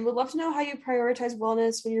one, would love to know how you prioritize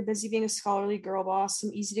wellness when you're busy being a scholarly girl boss,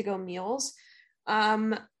 some easy to go meals.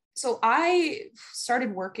 So I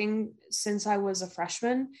started working since I was a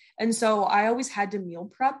freshman. And so I always had to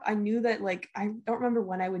meal prep. I knew that, like, I don't remember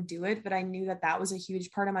when I would do it, but I knew that that was a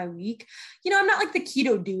huge part of my week. You know, I'm not like the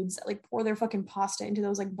keto dudes that like pour their fucking pasta into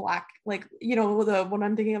those like black, like, you know, the one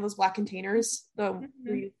I'm thinking of, those black containers, the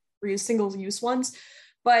reuse single use ones.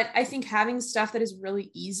 But I think having stuff that is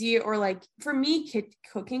really easy, or like for me,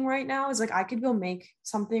 cooking right now is like, I could go make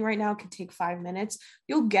something right now, could take 5 minutes.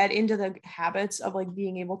 You'll get into the habits of like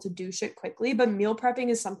being able to do shit quickly. But meal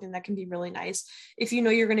prepping is something that can be really nice if you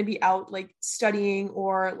know you're going to be out like studying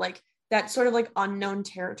or like that sort of like unknown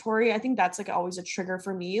territory. I think that's like always a trigger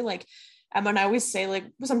for me. Like, and I always say, like,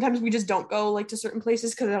 sometimes we just don't go like to certain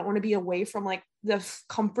places because I don't want to be away from like the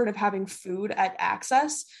comfort of having food at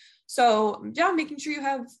access. So yeah, making sure you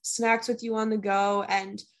have snacks with you on the go.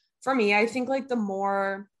 And for me, I think like the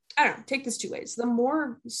more, I don't know, take this 2 ways. The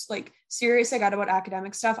more like serious I got about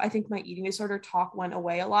academic stuff, I think my eating disorder talk went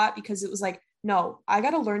away a lot, because it was like, no, I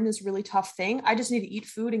got to learn this really tough thing. I just need to eat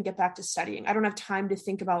food and get back to studying. I don't have time to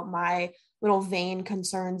think about my little vain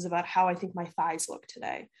concerns about how I think my thighs look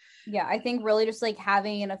today. Yeah, I think really just like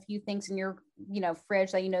having a few things in your,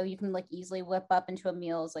 fridge that, you can like easily whip up into a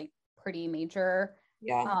meal is like pretty major.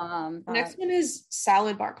 Yeah. Next one is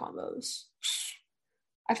salad bar combos.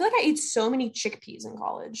 I feel like I ate so many chickpeas in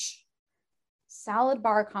college. Salad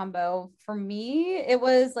bar combo. For me, it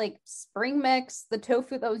was like spring mix, the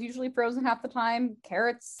tofu that was usually frozen half the time,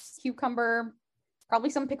 carrots, cucumber, probably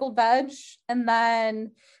some pickled veg, and then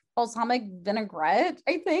balsamic vinaigrette.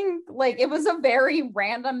 I think like it was a very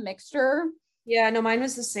random mixture. Yeah, no, mine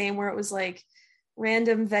was the same, where it was like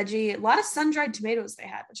random veggie, a lot of sun-dried tomatoes they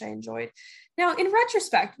had, which I enjoyed. Now, in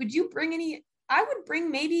retrospect, would you bring any? I would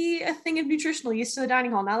bring maybe a thing of nutritional yeast to the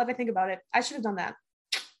dining hall. Now that I think about it, I should have done that.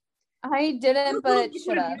 I didn't, but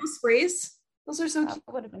should have. Sprays. Those are so cute.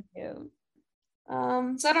 That would have been cute.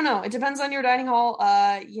 So I don't know. It depends on your dining hall.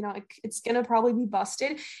 It's gonna probably be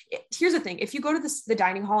busted. Here's the thing: if you go to the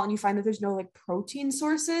dining hall and you find that there's no like protein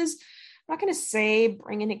sources, I'm not gonna say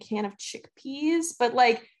bring in a can of chickpeas, but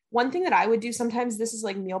like, one thing that I would do sometimes, this is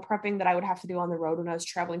like meal prepping that I would have to do on the road when I was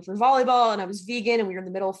traveling for volleyball and I was vegan and we were in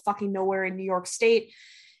the middle of fucking nowhere in New York State.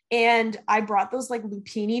 And I brought those like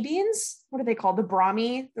lupini beans. What are they called? The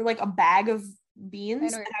Brahmi. They're like a bag of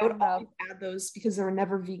beans. And I would always add those because there were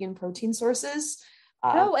never vegan protein sources.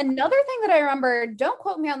 Another thing that I remember, don't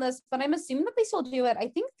quote me on this, but I'm assuming that they still do it. I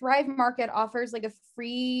think Thrive Market offers like a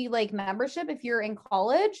free like membership if you're in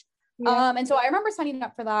college. Yeah. And so I remember signing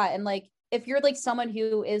up for that, and like, if you're like someone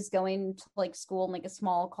who is going to like school in like a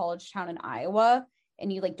small college town in Iowa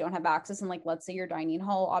and you like don't have access, and like, let's say your dining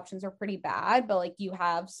hall options are pretty bad, but like you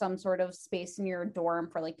have some sort of space in your dorm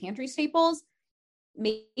for like pantry staples,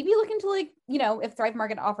 maybe look into like, if Thrive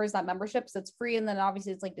Market offers that membership, so it's free, and then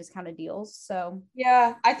obviously it's like discounted deals. So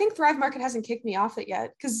yeah, I think Thrive Market hasn't kicked me off it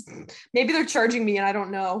yet, because maybe they're charging me and I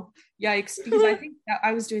don't know. Yikes, because I think that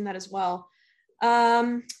I was doing that as well.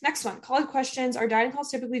 Next one, college questions. Are dining halls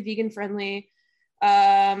typically vegan friendly?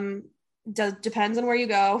 Depends on where you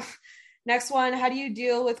go. Next one, how do you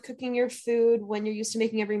deal with cooking your food when you're used to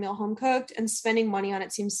making every meal home cooked, and spending money on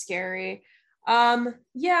it seems scary? Yeah,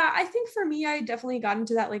 I think for me, I definitely got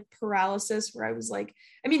into that like paralysis where I was like,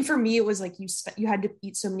 I mean, for me, it was like you had to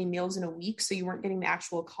eat so many meals in a week, so you weren't getting the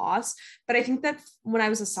actual cost. But I think that when I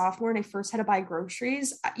was a sophomore and I first had to buy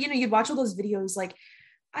groceries, you'd watch all those videos like,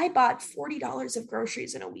 I bought $40 of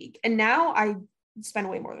groceries in a week, and now I spend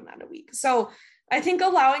way more than that a week. So I think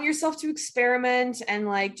allowing yourself to experiment and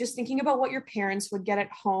like just thinking about what your parents would get at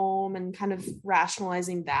home and kind of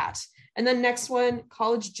rationalizing that. And then next one,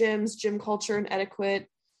 college gyms, gym culture and etiquette.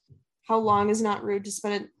 How long is not rude to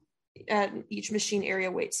spend it at each machine area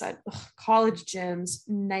weight set? Ugh, college gyms,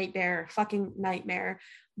 nightmare, fucking nightmare.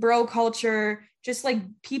 Bro culture, just like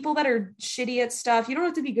people that are shitty at stuff. You don't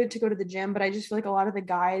have to be good to go to the gym, but I just feel like a lot of the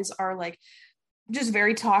guys are like just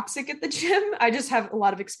very toxic at the gym. I just have a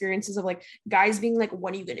lot of experiences of like guys being like,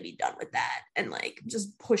 when are you going to be done with that? And like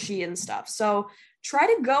just pushy and stuff. So try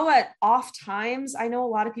to go at off times. I know a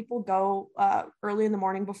lot of people go early in the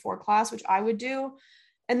morning before class, which I would do.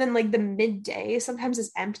 And then like the midday sometimes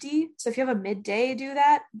is empty. So if you have a midday, do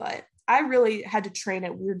that. But I really had to train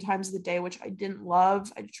at weird times of the day, which I didn't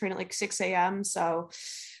love. I had to train at like 6 a.m. So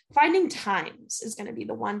finding times is going to be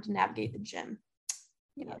the one to navigate the gym.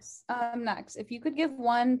 Yes. Next, if you could give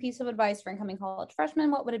one piece of advice for incoming college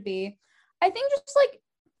freshmen, what would it be? I think just like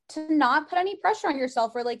to not put any pressure on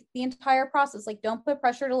yourself for like the entire process. Like, don't put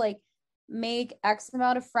pressure to like make X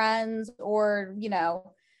amount of friends or, you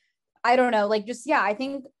know, I don't know, like just, yeah, I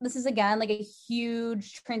think this is again like a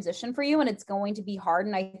huge transition for you and it's going to be hard.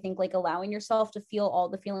 And I think like allowing yourself to feel all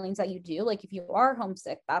the feelings that you do, like if you are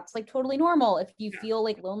homesick, that's like totally normal. If you feel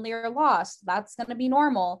like lonely or lost, that's going to be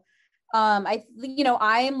normal. You know,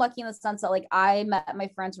 I am lucky in the sense that like I met my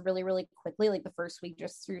friends really, really quickly, like the first week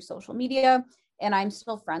just through social media, and I'm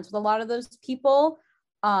still friends with a lot of those people.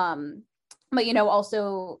 But, you know,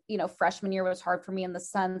 also, you know, freshman year was hard for me in the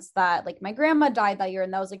sense that like my grandma died that year.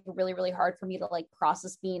 And that was like really, really hard for me to like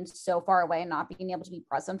process being so far away and not being able to be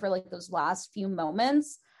present for like those last few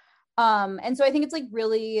moments. And so I think it's like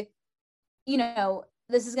really, you know,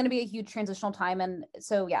 this is going to be a huge transitional time. And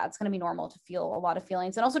so, yeah, it's going to be normal to feel a lot of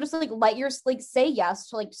feelings and also just like let your, like say yes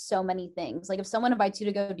to like so many things. Like if someone invites you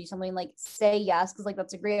to go do something, like say yes, because like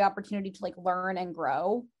that's a great opportunity to like learn and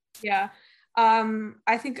grow. Yeah.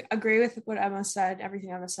 I think agree with what Emma said,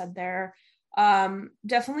 everything Emma said there.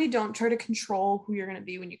 Definitely don't try to control who you're going to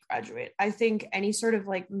be when you graduate. I think any sort of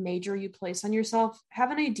like major you place on yourself,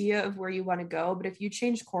 have an idea of where you want to go, but if you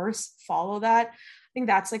change course, follow that. I think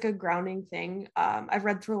that's like a grounding thing. I've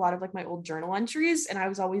read through a lot of like my old journal entries and I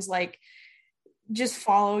was always like, just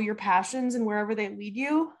follow your passions and wherever they lead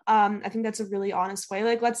you. I think that's a really honest way.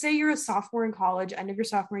 Like, let's say you're a sophomore in college, end of your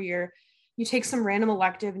sophomore year, you take some random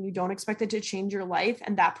elective and you don't expect it to change your life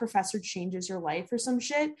and that professor changes your life or some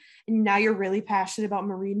shit and now you're really passionate about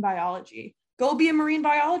marine biology. Go be a marine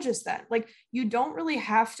biologist then. Like you don't really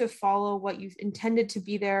have to follow what you've intended to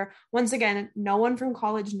be there. Once again, no one from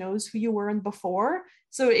college knows who you were in before.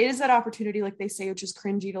 So it is that opportunity, like they say, which is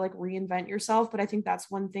cringy to like reinvent yourself. But I think that's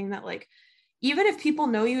one thing that like, even if people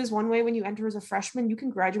know you as one way when you enter as a freshman, you can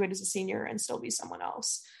graduate as a senior and still be someone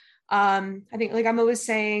else. I think like I'm always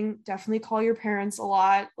saying, definitely call your parents a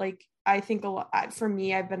lot. Like I think a lot for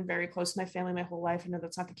me, I've been very close to my family my whole life. I know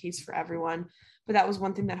that's not the case for everyone, but that was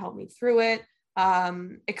one thing that helped me through it.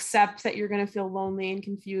 Accept that you're going to feel lonely and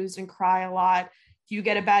confused and cry a lot. If you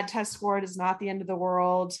get a bad test score, it is not the end of the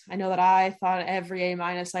world. I know that I thought every A-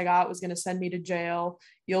 I got was going to send me to jail.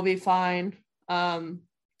 You'll be fine. So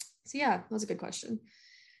yeah, that was a good question.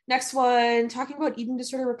 Next one, talking about eating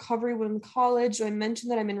disorder recovery when in college. So I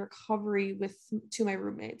mentioned that I'm in recovery with two of my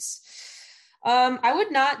roommates. I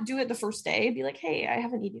would not do it the first day. Be like, hey, I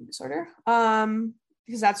have an eating disorder.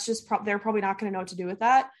 Because that's just they're probably not going to know what to do with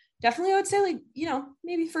that. Definitely, I would say like, you know,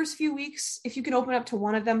 maybe first few weeks, if you can open up to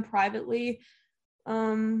one of them privately.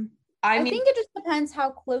 I think it just depends how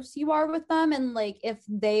close you are with them and like if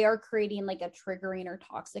they are creating like a triggering or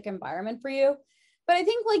toxic environment for you. But I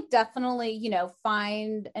think like definitely, you know,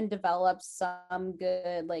 find and develop some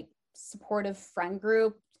good like supportive friend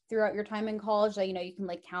group throughout your time in college that, you know, you can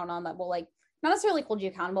like count on that will like not necessarily hold you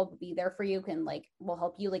accountable, but be there for you, can like will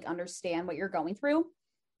help you like understand what you're going through.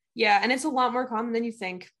 Yeah. And it's a lot more common than you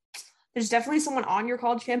think. There's definitely someone on your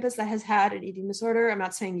college campus that has had an eating disorder. I'm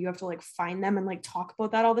not saying you have to like find them and like talk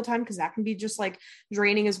about that all the time because that can be just like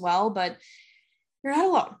draining as well, but you're not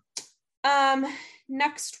alone.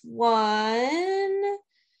 Next one,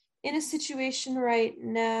 in a situation right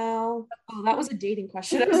now. Oh, that was a dating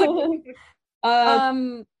question. I was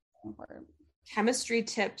like, chemistry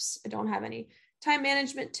tips. I don't have any. Time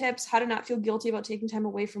management tips, how to not feel guilty about taking time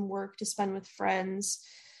away from work to spend with friends.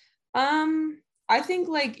 I think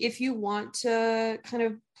like if you want to kind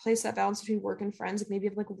of place that balance between work and friends, like maybe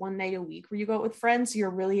have like one night a week where you go out with friends, you're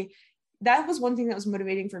really, that was one thing that was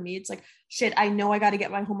motivating for me. It's like, shit, I know I got to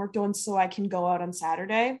get my homework done so I can go out on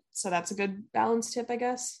Saturday. So that's a good balance tip, I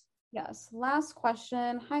guess. Yes. Last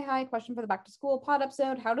question. Hi. Question for the back to school pod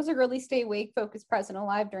episode. How does a girly stay awake, focused, present,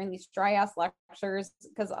 alive during these dry ass lectures?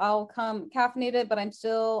 Because I'll come caffeinated, but I'm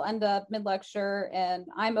still end up mid lecture and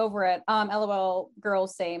I'm over it. LOL,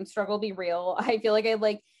 girls, same. Struggle be real. I feel like I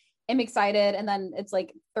like am excited and then it's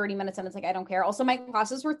like 30 minutes and it's like I don't care. Also, my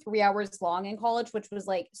classes were 3 hours long in college, which was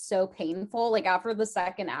like so painful. Like after the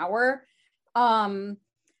second hour, you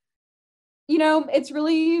know, it's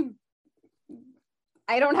really,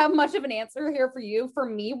 I don't have much of an answer here for you. For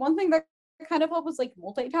me, one thing that kind of helped was like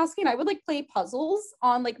multitasking. I would like play puzzles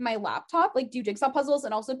on like my laptop, like do jigsaw puzzles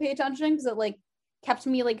and also pay attention because it like kept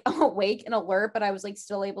me like awake and alert, but I was like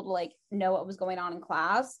still able to like know what was going on in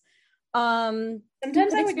class.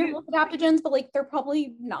 Sometimes I would do adaptogens, but like they're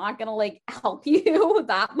probably not gonna like help you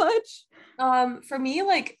that much. For me,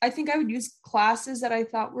 like I think I would use classes that I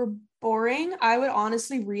thought were boring. I would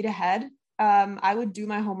honestly read ahead. I would do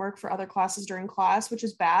my homework for other classes during class, which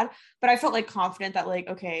is bad, but I felt like confident that like,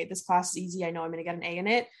 okay, this class is easy. I know I'm gonna get an A in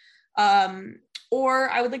it. Or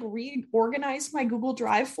I would like reorganize my Google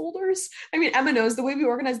Drive folders. I mean, Emma knows the way we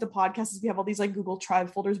organize the podcast is we have all these like Google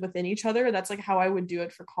Drive folders within each other. That's like how I would do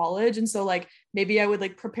it for college. And so like maybe I would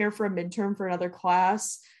like prepare for a midterm for another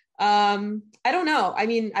class. I don't know. I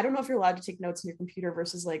mean, I don't know if you're allowed to take notes on your computer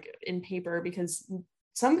versus like in paper, because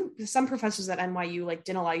some professors at NYU like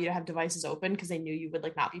didn't allow you to have devices open because they knew you would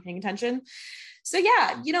like not be paying attention. So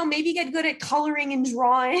yeah, you know, maybe get good at coloring and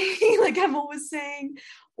drawing, like Emma was saying,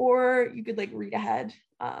 or you could like read ahead.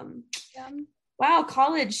 Yeah. Wow,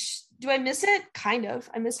 college. Do I miss it? Kind of.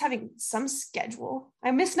 I miss having some schedule. I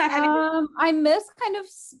miss not having. I miss kind of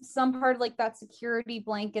some part of like that security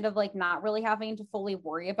blanket of like not really having to fully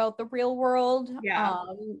worry about the real world. Yeah.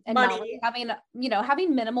 And Money. not really having, you know,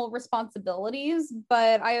 having minimal responsibilities.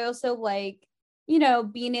 But I also like, you know,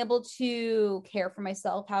 being able to care for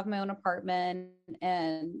myself, have my own apartment,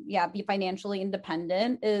 and yeah, be financially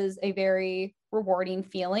independent is a very rewarding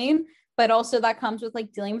feeling. But also that comes with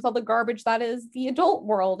like dealing with all the garbage that is the adult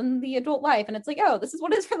world and the adult life. And it's like, oh, this is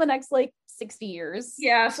what it is for the next like 60 years.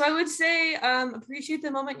 Yeah. So I would say appreciate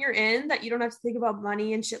the moment you're in, that you don't have to think about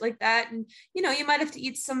money and shit like that. And, you know, you might have to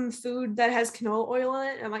eat some food that has canola oil in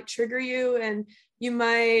it. It might trigger you. And you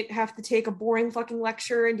might have to take a boring fucking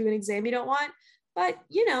lecture and do an exam you don't want. But,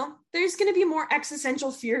 you know, there's going to be more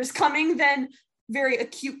existential fears coming than very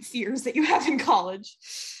acute fears that you have in college.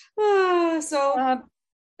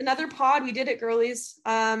 Another pod, we did it, girlies.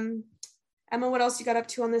 Emma, what else you got up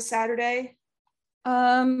to on this Saturday?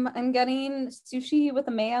 I'm getting sushi with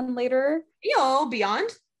a man later. Yo, Beyond?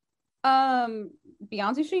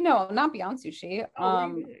 Beyond Sushi? No, not Beyond Sushi.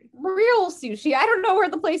 Real sushi. I don't know where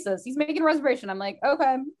the place is. He's making a reservation. I'm like,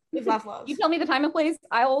 okay. Love. You tell me the time and place,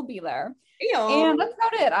 I will be there. Yo. And that's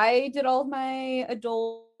about it. I did all of my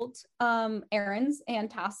adult errands and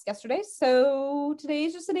tasks yesterday. So today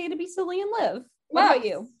is just a day to be silly and live. What about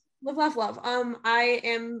you? Love. I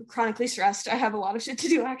am chronically stressed. I have a lot of shit to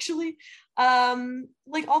do actually.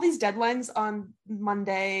 Like all these deadlines on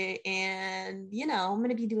Monday, and you know, I'm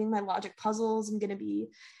gonna be doing my logic puzzles. I'm gonna be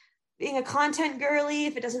being a content girly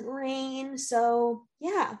if it doesn't rain. So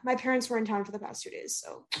yeah, my parents were in town for the past 2 days,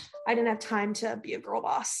 so I didn't have time to be a girl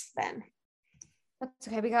boss then. That's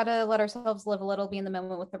okay. We gotta let ourselves live a little, be in the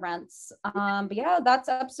moment with the rents. But yeah, that's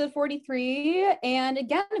episode 43. And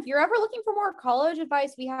again, if you're ever looking for more college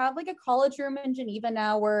advice, we have like a college room in Geneva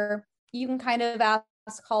now where you can kind of ask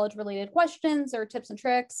college related questions or tips and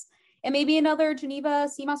tricks. And maybe another Geneva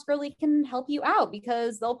CMOS girly can help you out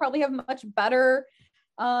because they'll probably have much better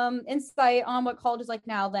insight on what college is like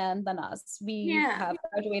now than us. We have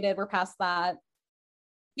graduated, we're past that.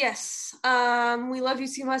 Yes. We love you,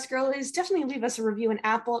 CMOS girlies. Definitely leave us a review in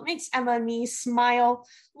Apple. It makes Emma and me smile,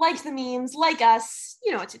 like the memes, like us.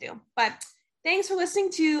 You know what to do. But thanks for listening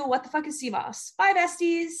to What the Fuck is CMOS. Bye,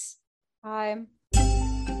 besties. Bye.